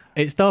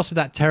 It starts with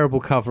that terrible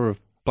cover of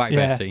Black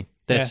Betty.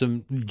 There's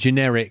some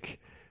generic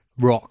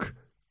rock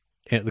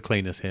at the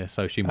cleaners here,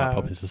 so she might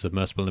pop into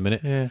Submersible in a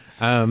minute.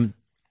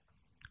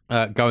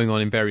 Yeah. Going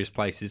on in various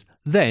places.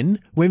 Then,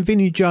 when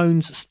Vinnie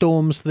Jones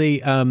storms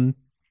the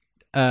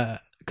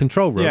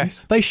control room,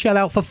 they shell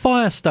out for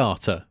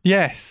Firestarter.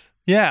 Yes.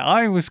 Yeah,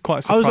 I was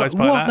quite surprised I was like,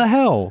 by that. what the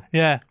hell?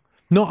 Yeah.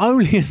 Not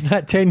only is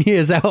that 10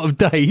 years out of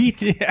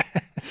date,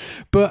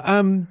 but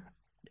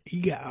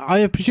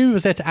I presume it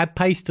was there to add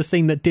pace to a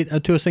scene that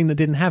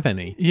didn't have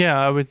any. Yeah,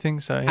 I would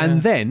think so. Yeah.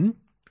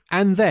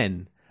 And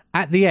then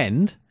at the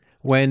end,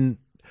 when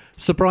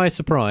surprise,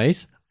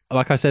 surprise,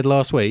 like I said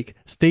last week,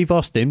 Steve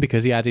Austin,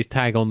 because he had his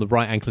tag on the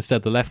right ankle instead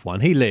of the left one,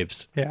 he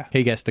lives. Yeah.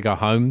 He gets to go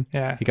home.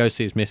 Yeah. He goes to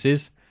see his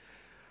missus.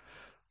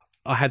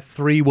 I had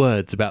 3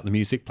 words about the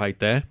music played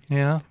there.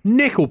 Yeah.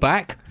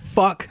 Nickelback,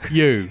 fuck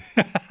you.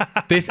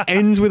 This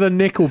ends with a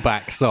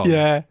Nickelback song.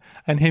 Yeah.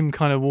 And him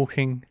kind of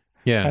walking.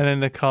 Yeah. And then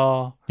the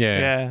car. Yeah.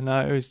 Yeah.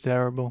 No, it was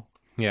terrible.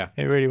 Yeah.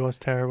 It really was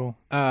terrible.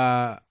 Do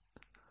I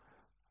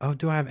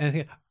have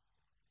anything?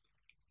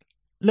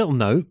 Little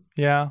note.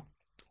 Yeah.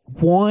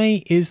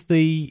 Why is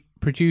the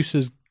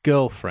producer's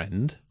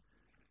girlfriend,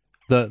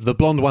 the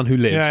blonde one who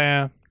lives?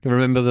 Yeah.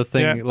 Remember the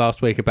thing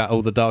last week about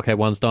all the dark haired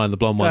ones die and the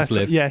blonde ones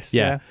live? Yes.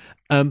 Yeah.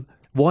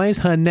 Why is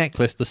her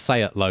necklace the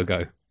Say It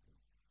logo?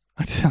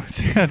 I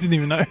didn't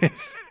even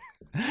notice.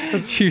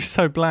 She was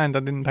so bland, I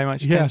didn't pay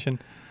much attention.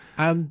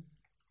 And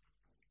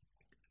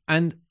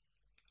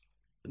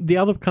the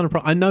other kind of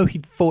I know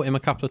he'd fought him a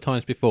couple of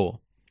times before,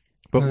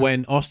 but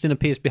when Austin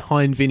appears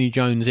behind Vinnie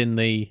Jones in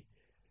the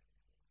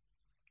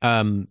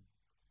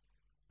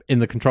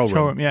control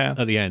room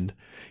at the end,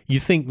 you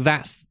think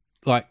that's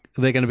like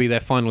they're going to be their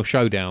final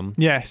showdown.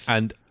 Yes.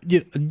 And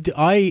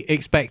I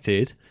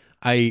expected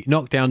a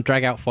knockdown,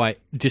 drag out fight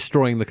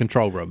destroying the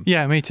control room.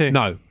 Yeah, me too.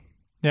 No.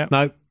 Yeah.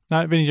 No.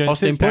 No, Vinnie Jones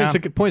Austin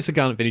sits points a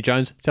gun at Vinnie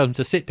Jones, tells him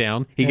to sit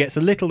down. He gets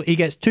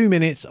 2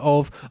 minutes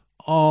of,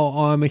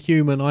 I'm a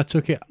human. I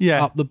took it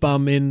up the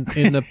bum in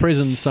the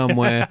prison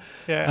somewhere.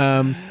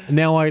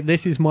 Now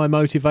this is my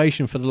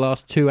motivation for the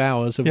last 2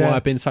 hours of why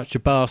I've been such a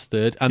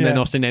bastard. And then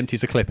Austin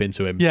empties a clip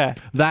into him. Yeah.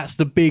 That's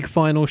the big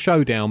final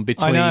showdown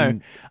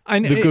between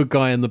the good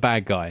guy and the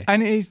bad guy.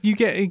 And you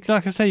get,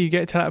 like I say, you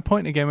get to that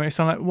point again where it's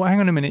like, well,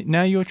 hang on a minute.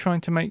 Now you're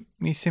trying to make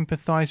me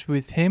sympathise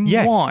with him?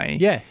 Yes. Why?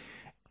 Yes.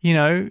 You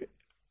know...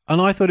 And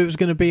I thought it was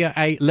going to be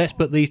a let's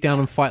put these down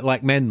and fight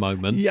like men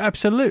moment. Yeah,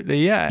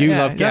 absolutely. Yeah, you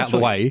love get out of the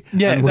way.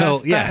 Yeah, and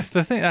that's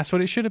the thing. That's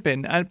what it should have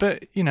been.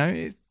 But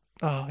it's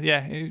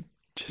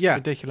just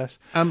ridiculous.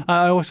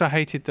 I also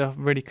hated the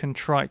really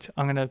contrite.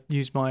 I'm going to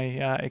use my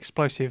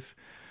explosive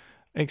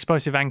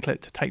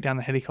anklet to take down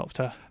the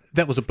helicopter.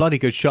 That was a bloody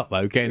good shot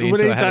though. Getting into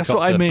a helicopter. That's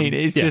what I mean.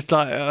 It's just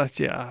like no,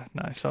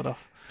 sod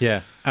off.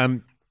 Yeah.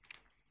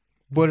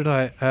 What did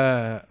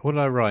I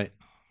write?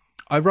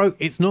 I wrote,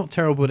 it's not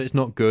terrible, but it's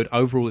not good.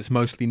 Overall, it's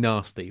mostly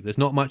nasty. There's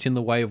not much in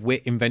the way of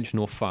wit, invention,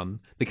 or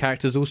fun. The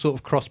characters all sort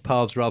of cross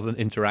paths rather than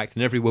interact,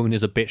 and every woman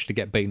is a bitch to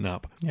get beaten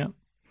up. Yeah.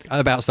 That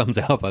about sums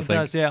it up, I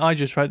think. I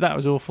just wrote, that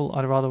was awful.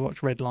 I'd rather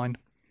watch Redline.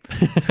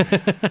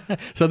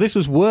 So this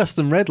was worse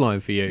than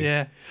Redline for you?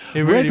 Yeah,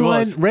 it really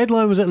was.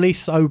 Redline was at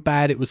least so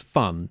bad it was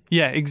fun.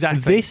 Yeah,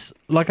 exactly. This,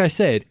 like I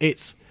said,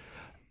 it's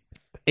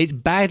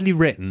badly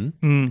written.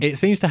 It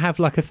seems to have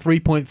like a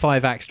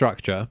 3.5 act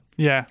structure.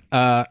 Yeah.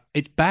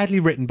 It's badly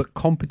written but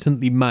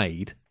competently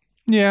made.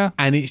 Yeah.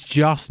 And it's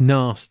just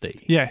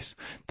nasty. Yes.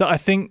 I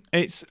think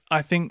what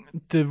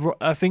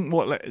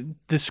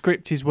the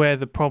script is where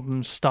the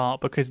problems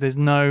start, because they're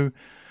not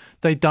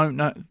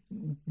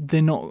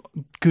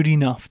good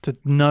enough to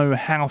know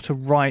how to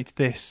write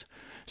this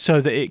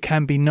so that it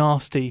can be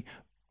nasty,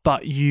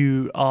 but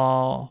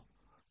you're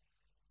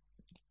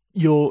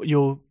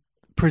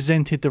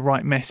presented the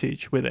right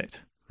message with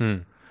it.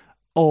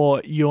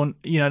 Or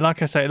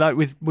like I say, like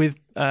with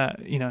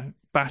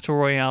Battle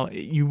Royale,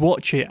 you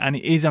watch it and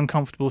it is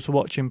uncomfortable to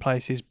watch in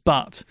places,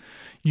 but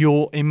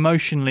you're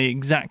emotionally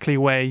exactly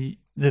where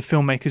the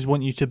filmmakers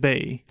want you to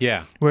be.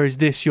 Yeah. Whereas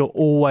this, you're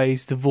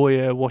always the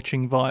voyeur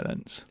watching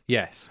violence.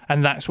 Yes.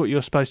 And that's what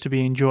you're supposed to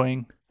be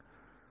enjoying.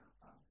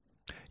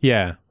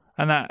 Yeah.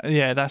 And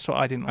that's what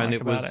I didn't like about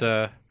it. And it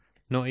was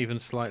not even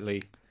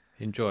slightly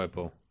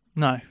enjoyable.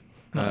 No,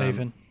 not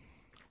even.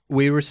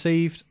 We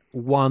received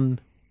one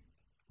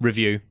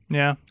review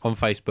on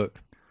Facebook.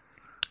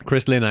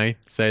 Chris Linney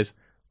says,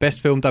 best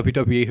film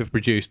WWE have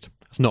produced.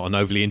 It's not an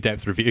overly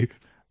in-depth review.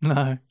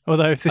 No,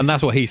 although if this and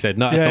that's what he said.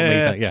 No, it's not me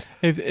saying. Yeah,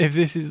 if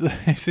this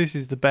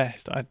is the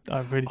best, I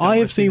really. I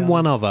have seen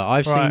one other.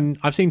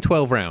 I've seen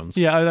 12 Rounds.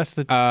 Yeah, that's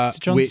the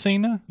John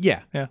Cena.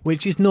 Yeah,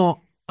 which is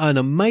not an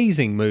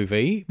amazing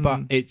movie,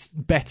 but it's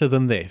better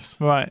than this.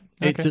 Right,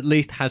 it's at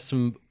least has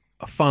some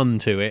fun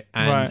to it,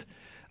 and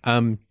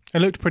it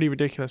looked pretty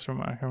ridiculous from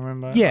what I can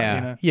remember.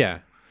 Yeah,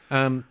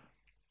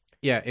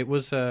 it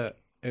was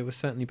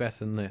certainly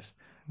better than this.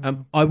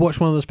 I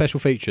watched one of the special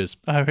features.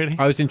 Oh, really?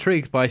 I was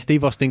intrigued by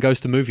Steve Austin Goes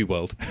to Movie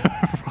World.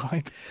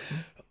 Right.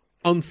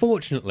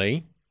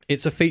 Unfortunately,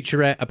 it's a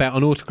featurette about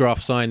an autograph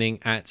signing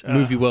at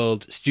Movie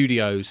World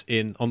Studios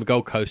on the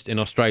Gold Coast in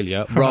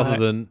Australia, rather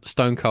than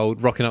Stone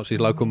Cold rocking up to his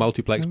local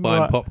multiplex,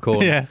 buying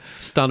popcorn,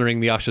 stunning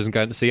the ushers and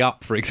going to see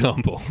Up, for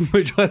example,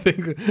 which I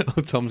think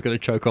Tom's going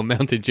to choke on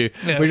Mountain Dew,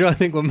 which I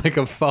think would make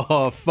a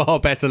far, far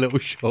better little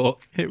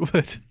short. It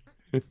would.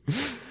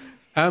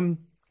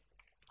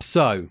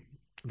 So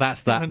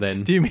that's that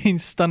then. Do you mean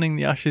stunning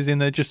the ushers in?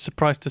 They're just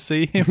surprised to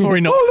see him, or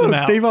he knocks them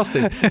out? Steve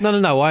Austin.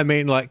 No. I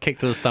mean like kick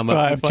to the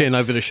stomach, chin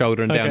over the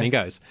shoulder, and down he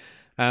goes.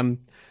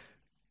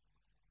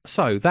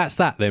 So that's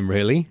that then.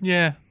 Really.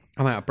 Yeah.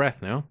 I'm out of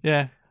breath now.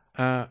 Yeah.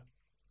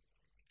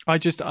 I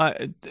just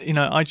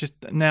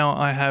now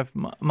I have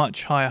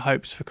much higher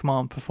hopes for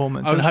Command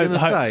Performance, I was and gonna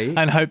say-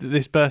 hope that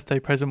this birthday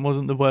present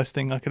wasn't the worst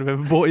thing I could have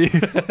ever bought you.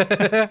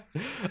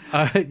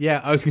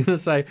 Yeah, I was going to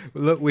say,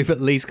 look, we've at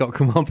least got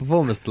Command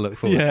Performance to look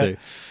forward Yeah. to.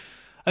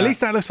 At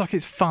least that looks like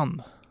it's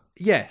fun,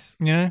 Yes,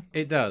 you know.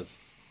 it does.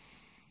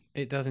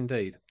 It does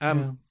indeed.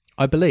 Yeah.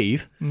 I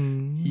believe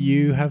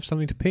you have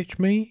something to pitch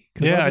me.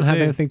 'Cause Yeah, I don't I have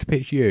do. anything to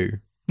pitch you.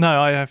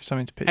 No, I have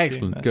something to pitch you.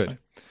 Excellent, That's good.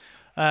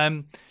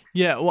 fine.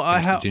 Yeah, well,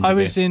 Finish the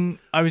ginger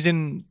I was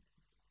in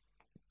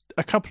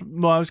a couple.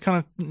 Well, I was kind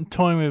of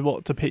toying with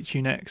what to pitch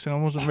you next, and I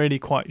wasn't really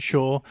quite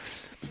sure.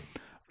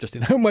 Just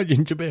in how much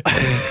ginger beer.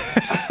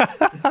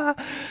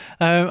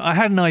 I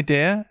had an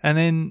idea, and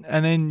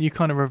then you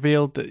kind of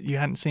revealed that you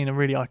hadn't seen a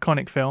really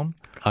iconic film,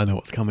 I know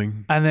what's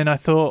coming. and then I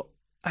thought,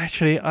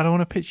 actually, I don't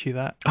want to pitch you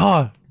that,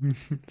 Oh,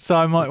 so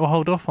I might well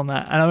hold off on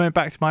that, and I went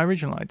back to my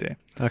original idea.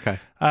 okay.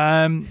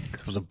 Um,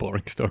 That was a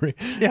boring story.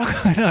 yeah,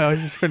 I know. I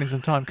was just filling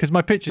some time because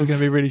my pitch is going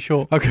to be really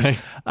short. Okay.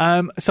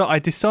 So I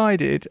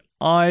decided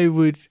I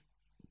would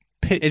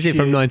pitch. Is it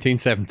from you-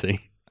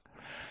 1970?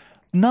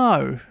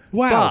 No.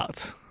 Wow.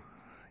 But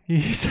you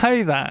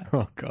say that.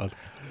 Oh, God.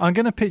 I'm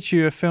going to pitch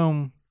you a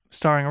film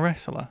starring a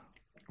wrestler.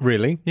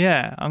 Really?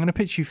 Yeah, I'm going to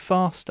pitch you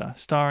Faster,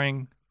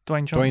 starring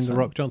Dwayne Johnson. Dwayne The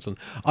Rock Johnson.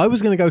 I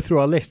was going to go through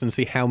our list and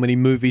see how many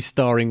movies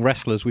starring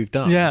wrestlers we've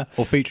done. Yeah.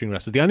 Or featuring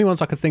wrestlers. The only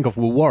ones I could think of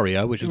were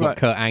Warrior, which has got Right.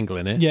 Kurt Angle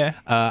in it. Yeah.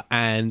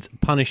 And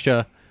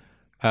Punisher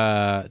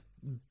 2000s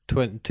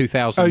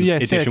Oh,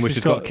 yes, edition, 'cause which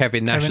it's has got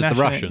Kevin Nash as the in it,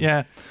 Russian.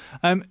 Yeah.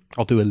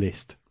 I'll do a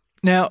list.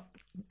 Now,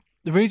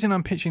 the reason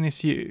I'm pitching this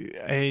to you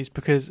is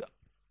because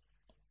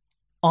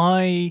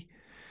I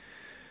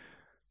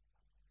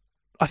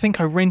think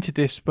I rented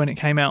this when it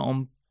came out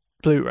on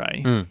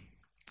Blu-ray. Mm.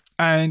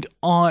 And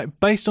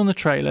based on the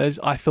trailers,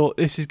 I thought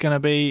this is going to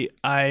be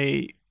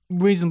a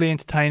reasonably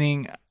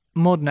entertaining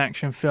modern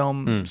action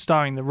film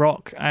starring The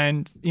Rock.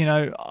 And you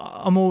know,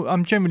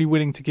 I'm generally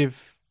willing to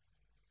give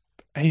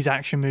his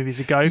action movies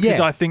a go because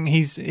Yeah. I think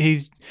he's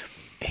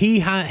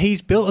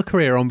He's built a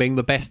career on being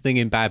the best thing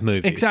in bad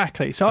movies.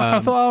 exactly. So I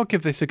thought I'll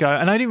give this a go,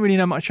 and I didn't really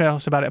know much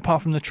else about it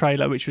apart from the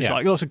trailer, which was Yeah.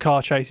 like lots of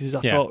car chases.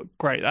 I Yeah. thought,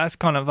 great, that's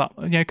kind of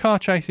car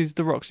chases.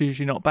 The Rock's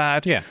usually not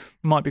bad. Yeah.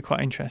 Might be quite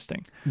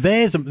interesting.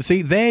 There's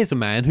a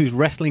man whose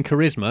wrestling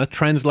charisma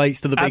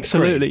translates to the big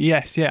Absolutely, screen.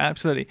 yes, yeah,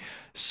 absolutely.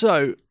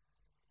 So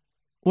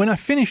when I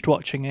finished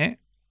watching it,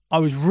 I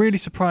was really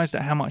surprised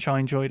at how much I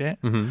enjoyed it,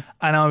 and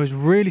I was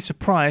really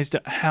surprised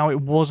at how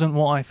it wasn't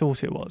what I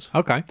thought it was.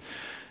 Okay.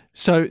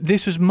 So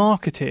this was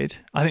marketed.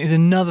 I think it's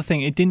another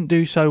thing. It didn't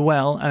do so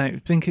well, and I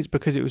think it's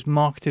because it was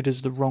marketed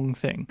as the wrong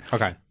thing.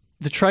 Okay.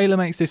 The trailer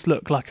makes this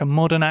look like a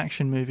modern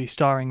action movie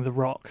starring The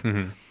Rock.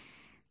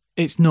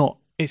 It's not.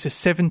 It's a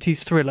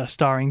 70s thriller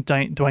starring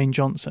Dwayne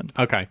Johnson,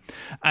 Okay.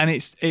 and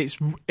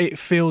it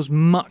feels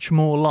much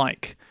more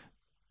like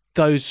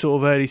those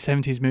sort of early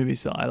 70s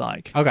movies that I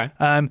like. Okay.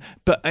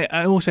 But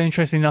also,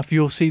 interesting enough,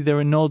 you'll see there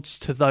are nods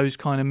to those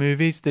kind of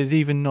movies. There's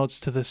even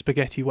nods to the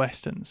spaghetti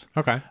westerns.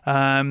 Okay.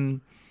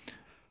 Um,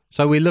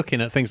 So we're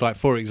looking at things like,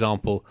 for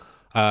example,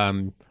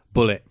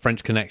 Bullet,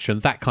 French Connection,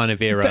 that kind of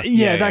era.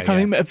 that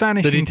kind of thing.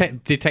 Vanishing. The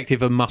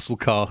detective and muscle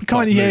car.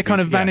 Kind of, movies,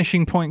 kind of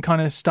vanishing point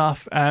kind of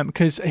stuff.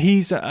 Because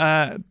he's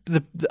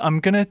I'm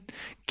gonna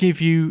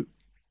give you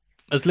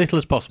as little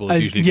as possible.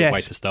 Is usually a good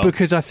way to start.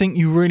 because I think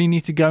you really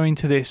need to go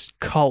into this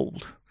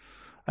cold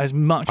as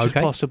much as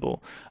Okay.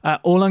 possible.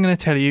 All I'm going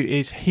to tell you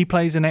is he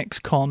plays an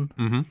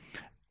ex-con.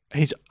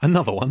 He's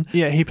Another one.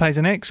 he plays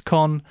an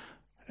ex-con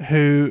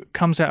who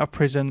comes out of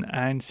prison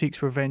and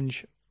seeks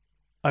revenge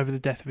over the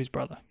death of his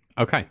brother.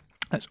 Okay.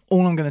 That's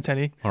all I'm going to tell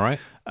you All right.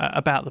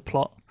 about the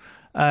plot.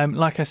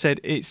 Like I said,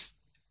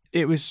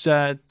 it was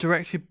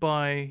directed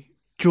by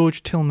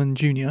George Tillman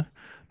Jr.,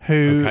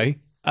 who Okay.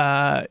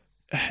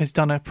 has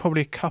done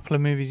probably a couple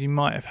of movies you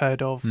might have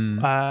heard of.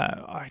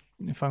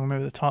 If I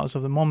remember the titles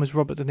of them, one was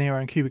Robert De Niro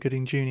and Cuba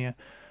Gooding Jr.,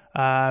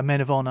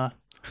 Men of Honor.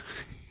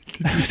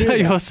 Is that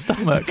your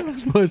stomach?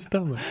 That's my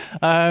stomach.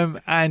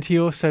 And he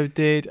also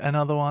did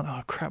another one.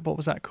 Oh crap! What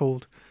was that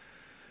called?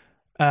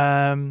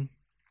 I'm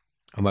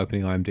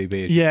opening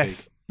IMDb. As you Yes,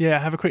 speak. yeah.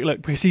 Have a quick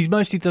look because he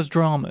mostly does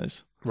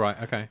dramas, Right.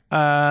 Okay.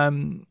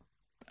 and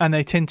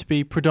they tend to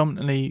be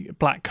predominantly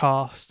black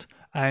cast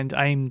and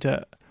aimed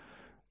at.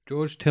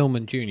 George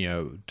Tillman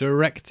Jr.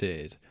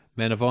 directed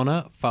Men of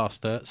Honor,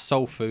 Faster,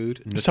 Soul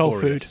Food, Notorious. Soul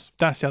Food.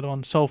 That's the other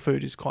one. Soul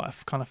Food is quite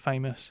a kind of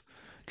famous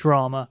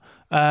drama.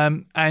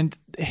 And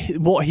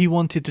what he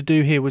wanted to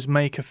do here was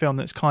make a film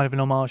that's kind of an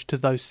homage to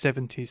those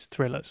 70s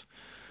thrillers,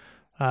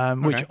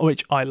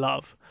 which I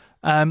love.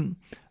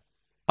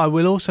 I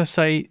will also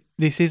say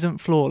this isn't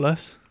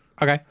flawless.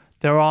 Okay.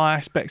 There are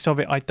aspects of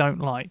it I don't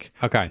like.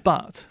 Okay.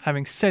 But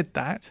having said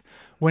that,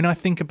 when I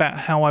think about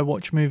how I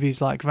watch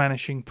movies like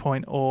Vanishing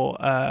Point or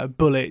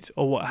Bullet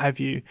or what have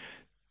you,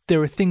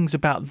 there are things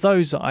about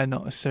those that I'm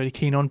not necessarily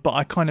keen on, but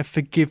I kind of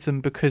forgive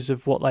them because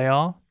of what they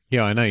are.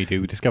 Yeah, I know you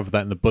do. We discovered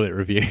that in the Bullet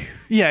review.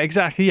 Yeah,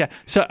 exactly. Yeah.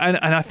 So, and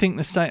I think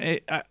the same.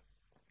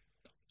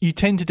 You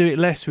tend to do it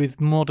less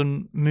with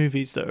modern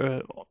movies that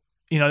are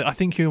I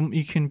think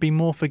you can be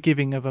more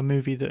forgiving of a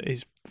movie that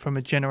is from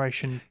a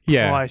generation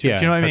Yeah, prior to. yeah.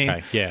 Do you know what I mean?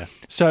 Okay, yeah.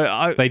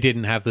 So They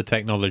didn't have the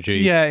technology.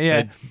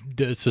 Yeah.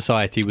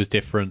 Society was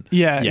different.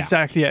 yeah,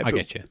 exactly. Yeah, I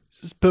get you.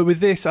 But with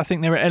this, I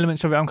think there are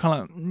elements of it. I'm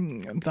kind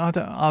of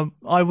like,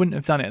 I wouldn't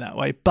have done it that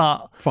way.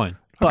 But Fine.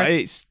 but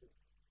Okay. it's.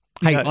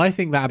 Hey, I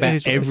think that it about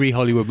is what it is. every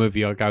Hollywood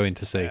movie I go in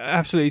to see.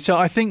 Absolutely. So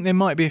I think there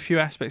might be a few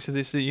aspects of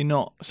this that you're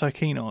not so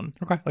keen on,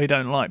 Okay. or you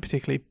don't like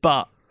particularly.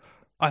 But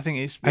I think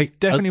it's Hey,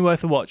 definitely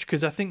worth a watch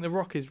because I think The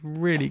Rock is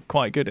really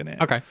quite good in it.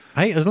 Okay.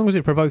 Hey, as long as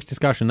it provokes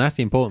discussion, that's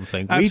the important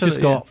thing. We just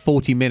Absolutely, got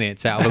 40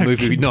 minutes out of a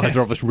movie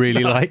neither of us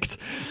really liked.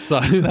 So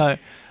No.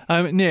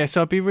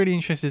 So I'd be really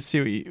interested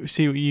to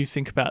see what you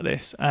think about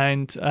this,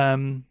 and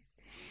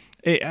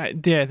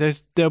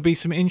there'll be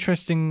some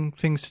interesting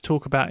things to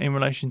talk about in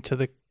relation to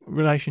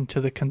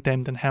the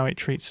Condemned and how it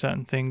treats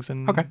certain things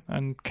and Okay.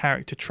 and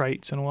character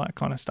traits and all that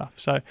kind of stuff.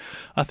 So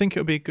I think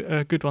it'll be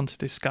a good one to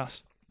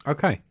discuss.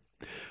 Okay.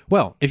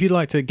 Well, if you'd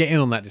like to get in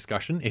on that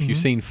discussion, if you've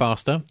seen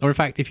Faster, or in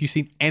fact, if you've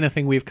seen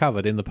anything we've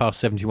covered in the past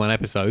 71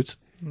 episodes,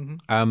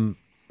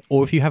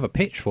 or if you have a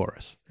pitch for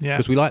us, Yeah.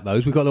 because we like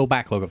those, we've got a little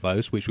backlog of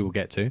those, which we will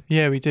get to.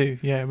 Yeah, we do.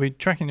 Yeah, we're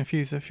tracking a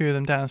few of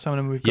them down. Some of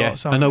them we've got.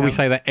 Yes, Some I know we we haven't.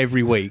 say that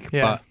every week,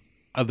 Yeah. but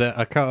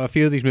a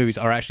few of these movies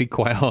are actually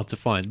quite hard to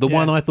find. The Yeah.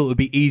 one I thought would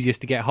be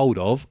easiest to get hold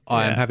of,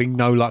 I am Yeah. having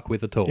no luck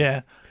with at all.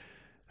 Yeah,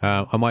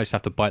 I might just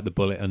have to bite the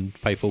bullet and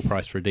pay full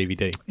price for a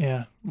DVD.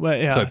 yeah. Well,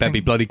 yeah. So I it better be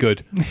think- bloody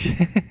good.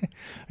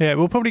 Yeah,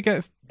 we'll probably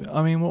get.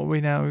 I mean, what are we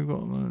now? We've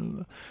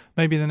got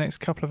maybe the next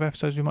couple of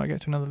episodes we might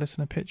get to another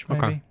listener pitch.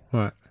 Maybe. Okay, all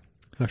right.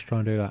 Let's try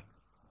and do that.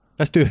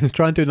 Let's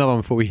try and do another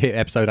one before we hit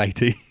episode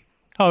 80.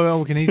 Oh, well,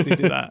 we can easily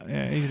do that.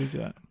 Yeah, easily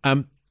do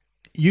that.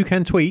 You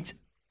can tweet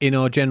in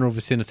our general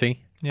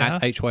vicinity Yeah.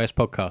 at HYS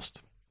Podcast.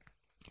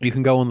 You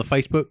can go on the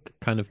Facebook,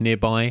 kind of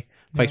nearby,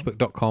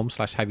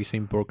 facebook.com/have you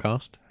seen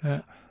broadcast.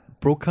 Yeah.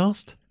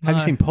 Broadcast? Have you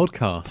No. seen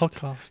podcast?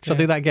 Podcast. Shall I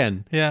do that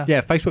again? Yeah.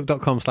 Yeah,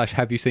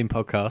 facebook.com/have you seen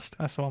podcast.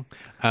 That's the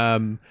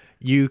one.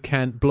 You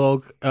can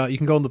blog, you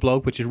can go on the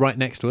blog, which is right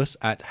next to us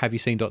at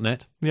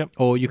haveyouseen.net. Yep.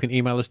 Or you can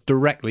email us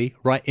directly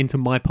right into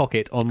my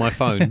pocket on my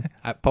phone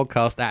at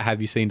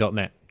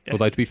podcast@haveyouseen.net. Yes.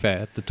 Although, to be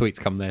fair, the tweets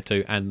come there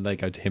too, and they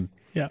go to him.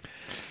 Yeah.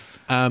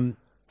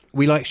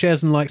 We like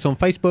shares and likes on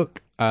Facebook,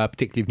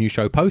 particularly of new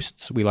show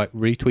posts. We like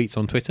retweets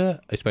on Twitter,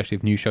 especially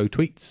of new show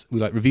tweets. We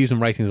like reviews and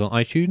ratings on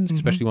iTunes,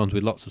 especially ones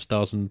with lots of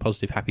stars and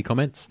positive, happy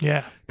comments,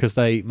 Yeah. because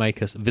they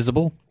make us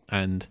visible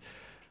and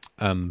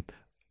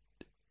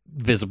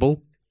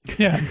visible.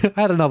 Yeah.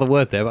 I had another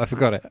word there, but I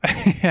forgot it.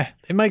 Yeah.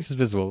 It makes us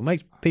visible. It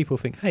makes people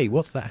think, hey,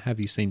 what's that have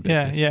you seen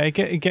Yeah. business? Yeah.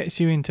 It gets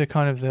you into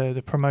kind of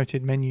the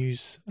promoted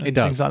menus and It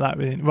does. things like that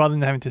within, rather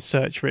than having to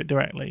search for it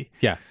directly.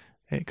 Yeah.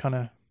 It kind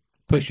of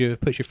Puts you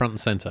front and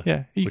centre.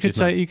 yeah. You Which could is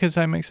say nice. you could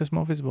say it makes us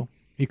more visible.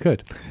 You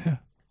could.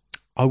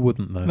 I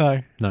wouldn't, though.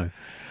 No. No.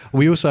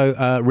 We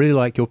also really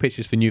like your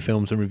pitches for new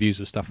films and reviews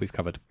of stuff we've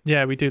covered.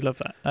 Yeah, we do love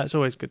that. That's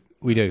always good.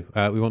 We do.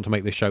 We want to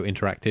make this show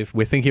interactive.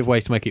 We're thinking of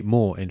ways to make it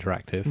more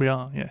interactive. We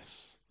are.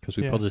 Yes. Because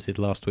we Yeah. posited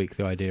last week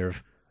the idea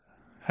of,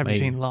 Have Maybe.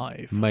 you seen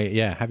live?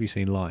 have you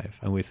seen live?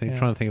 And we're Yeah.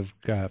 trying to think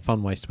of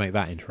fun ways to make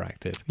that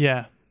interactive.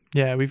 Yeah.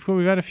 Yeah. We've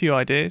had a few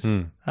ideas,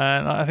 Mm.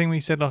 and I think we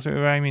said last week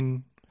we were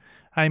aiming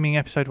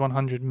episode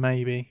 100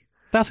 maybe.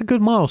 That's a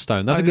good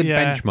milestone. That's a good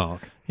yeah. benchmark.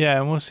 Yeah,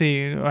 and we'll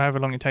see however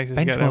long it takes us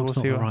to get there. We'll Benchmark's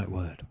not see. the what- right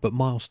word, but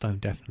milestone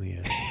definitely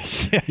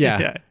is.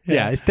 yeah.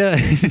 It's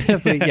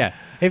definitely, yeah.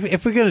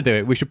 If we're going to do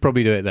it, we should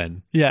probably do it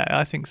then. Yeah,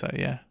 I think so.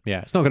 Yeah.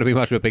 Yeah, it's not going to be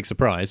much of a big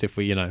surprise if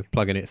we,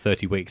 plugging it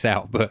 30 weeks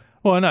out, but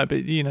Well, no,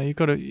 but you've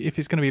got to. If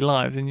it's going to be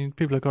live, then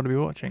people have got to be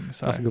watching.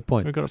 So that's a good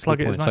point. We've got That's to a plug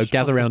good it as point. much. So as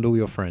gather possible. around all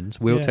your friends.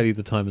 We'll Yeah. tell you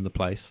the time and the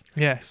place.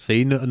 Yes. So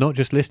you're not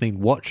just listening,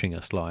 watching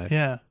us live.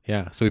 Yeah.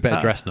 Yeah, so we better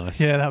dress nice.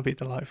 Yeah, that would be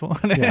delightful.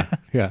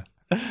 Yeah.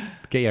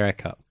 Get your hair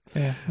cut.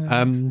 Yeah.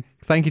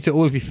 Thank you to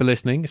all of you for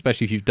listening,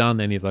 especially if you've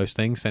done any of those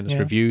things, sent us Yeah.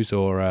 reviews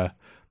or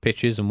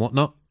pitches and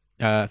whatnot.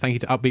 Thank you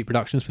to Upbeat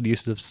Productions for the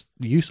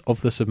use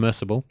of the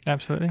submersible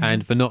Absolutely.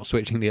 and for not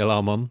switching the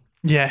alarm on.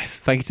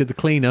 yes. Thank you to the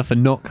cleaner for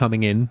not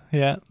coming in.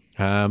 Yeah.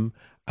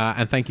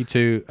 And thank you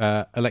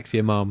to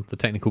Alexia Marm, the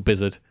technical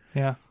bizzard,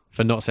 Yeah.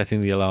 for not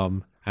setting the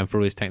alarm and for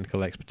all his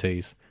technical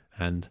expertise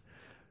and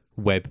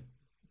web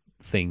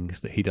things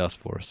that he does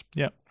for us.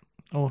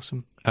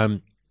 Awesome.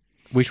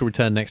 We shall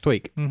return next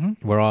week,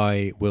 Mm-hmm. where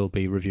I will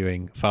be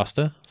reviewing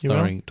Faster, You will?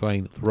 starring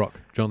Dwayne The Rock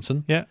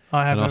Johnson, Yeah,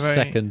 I have and our a very.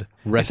 second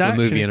wrestler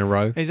actually- movie in a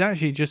row. It's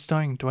actually just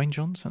starring Dwayne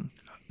Johnson.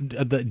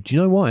 Do you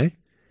know why?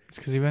 It's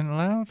because he went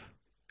allowed.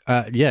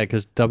 Yeah,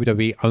 because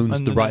WWE owns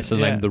And the rights to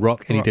the name yeah, The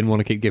Rock, and he Rock. didn't want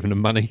to keep giving him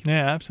money,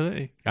 Yeah,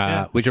 absolutely.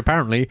 Yeah, which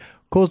apparently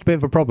caused a bit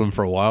of a problem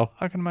for a while.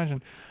 I can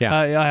imagine. Yeah.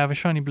 I have a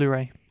shiny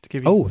Blu-ray to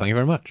give you. Oh, thank you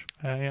very much.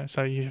 Yeah.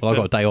 So you. Well, I've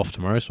got a day off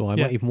tomorrow, so I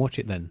Yeah. might even watch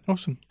it then.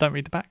 Awesome. Don't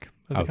read the back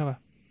of the Oh. cover.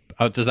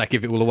 Oh, does that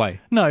give it all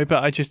away? No,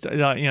 but I just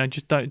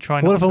just don't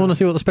try. What not if I want to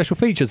see what the special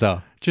features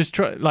are? Just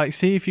try,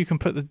 see if you can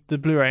put the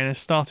Blu-ray in and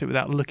start it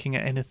without looking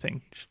at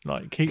anything. Just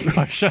keep just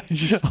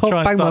I'll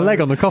try and bang my start leg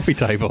it. on the coffee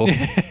table.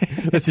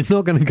 This is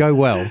not going to go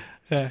well.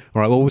 Yeah.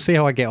 All right, well, we'll see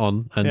how I get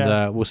on, and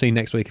Yeah. we'll see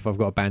next week if I've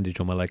got a bandage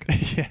on my leg.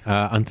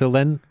 Yeah. Until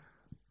then,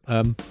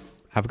 have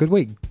a good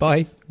week.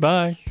 Bye.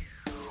 Bye.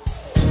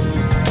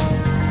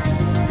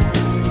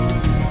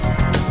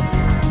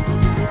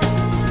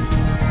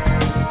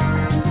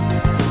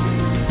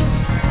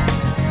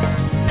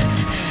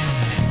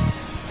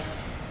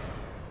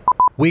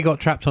 We got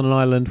trapped on an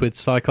island with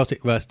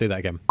psychotic... Let's do that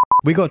again.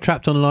 We got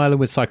trapped on an island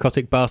with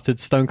psychotic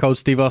bastards Stone Cold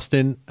Steve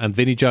Austin and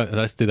Vinnie Jones...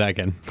 Let's do that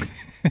again.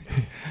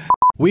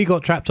 We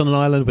got trapped on an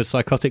island with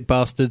psychotic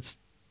bastards...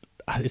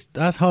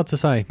 That's hard to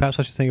say. Perhaps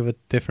I should think of a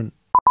different...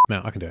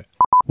 No, I can do it.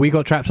 We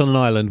got trapped on an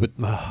island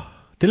with...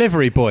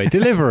 Delivery boy,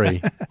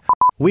 delivery.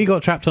 We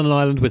got trapped on an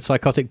island with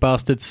psychotic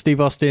bastards Steve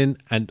Austin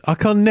and... I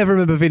can never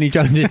remember Vinnie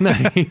Jones'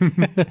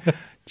 name.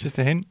 Just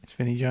a hint. It's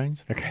Vinnie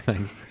Jones. Okay,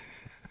 thanks.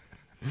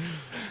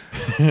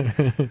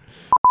 I'm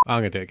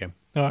going to do it again.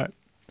 All right.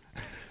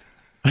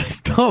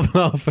 Stop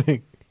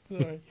laughing.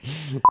 Sorry.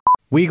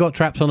 We got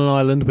trapped on an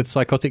island with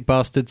psychotic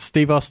bastards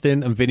Steve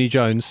Austin and Vinnie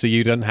Jones, so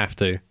you don't have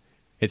to.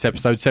 It's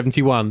episode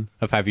 71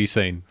 of Have You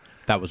Seen?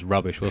 That was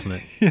rubbish, wasn't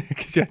it? Yeah,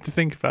 because you had to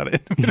think about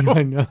it.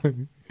 I know.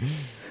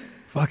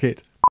 Fuck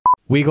it.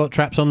 We got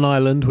trapped on an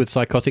island with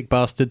psychotic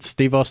bastards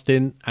Steve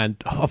Austin and...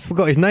 I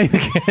forgot his name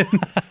again.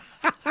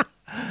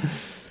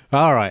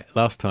 All right,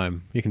 last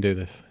time. You can do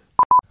this.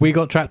 We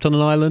got trapped on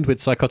an island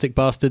with psychotic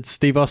bastards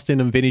Steve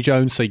Austin and Vinnie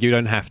Jones, so you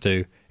don't have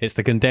to. It's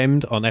The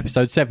Condemned on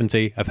episode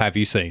 70 of Have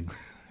You Seen?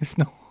 It's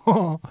not.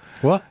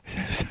 What?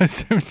 It's episode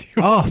 71.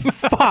 Oh,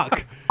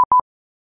 fuck!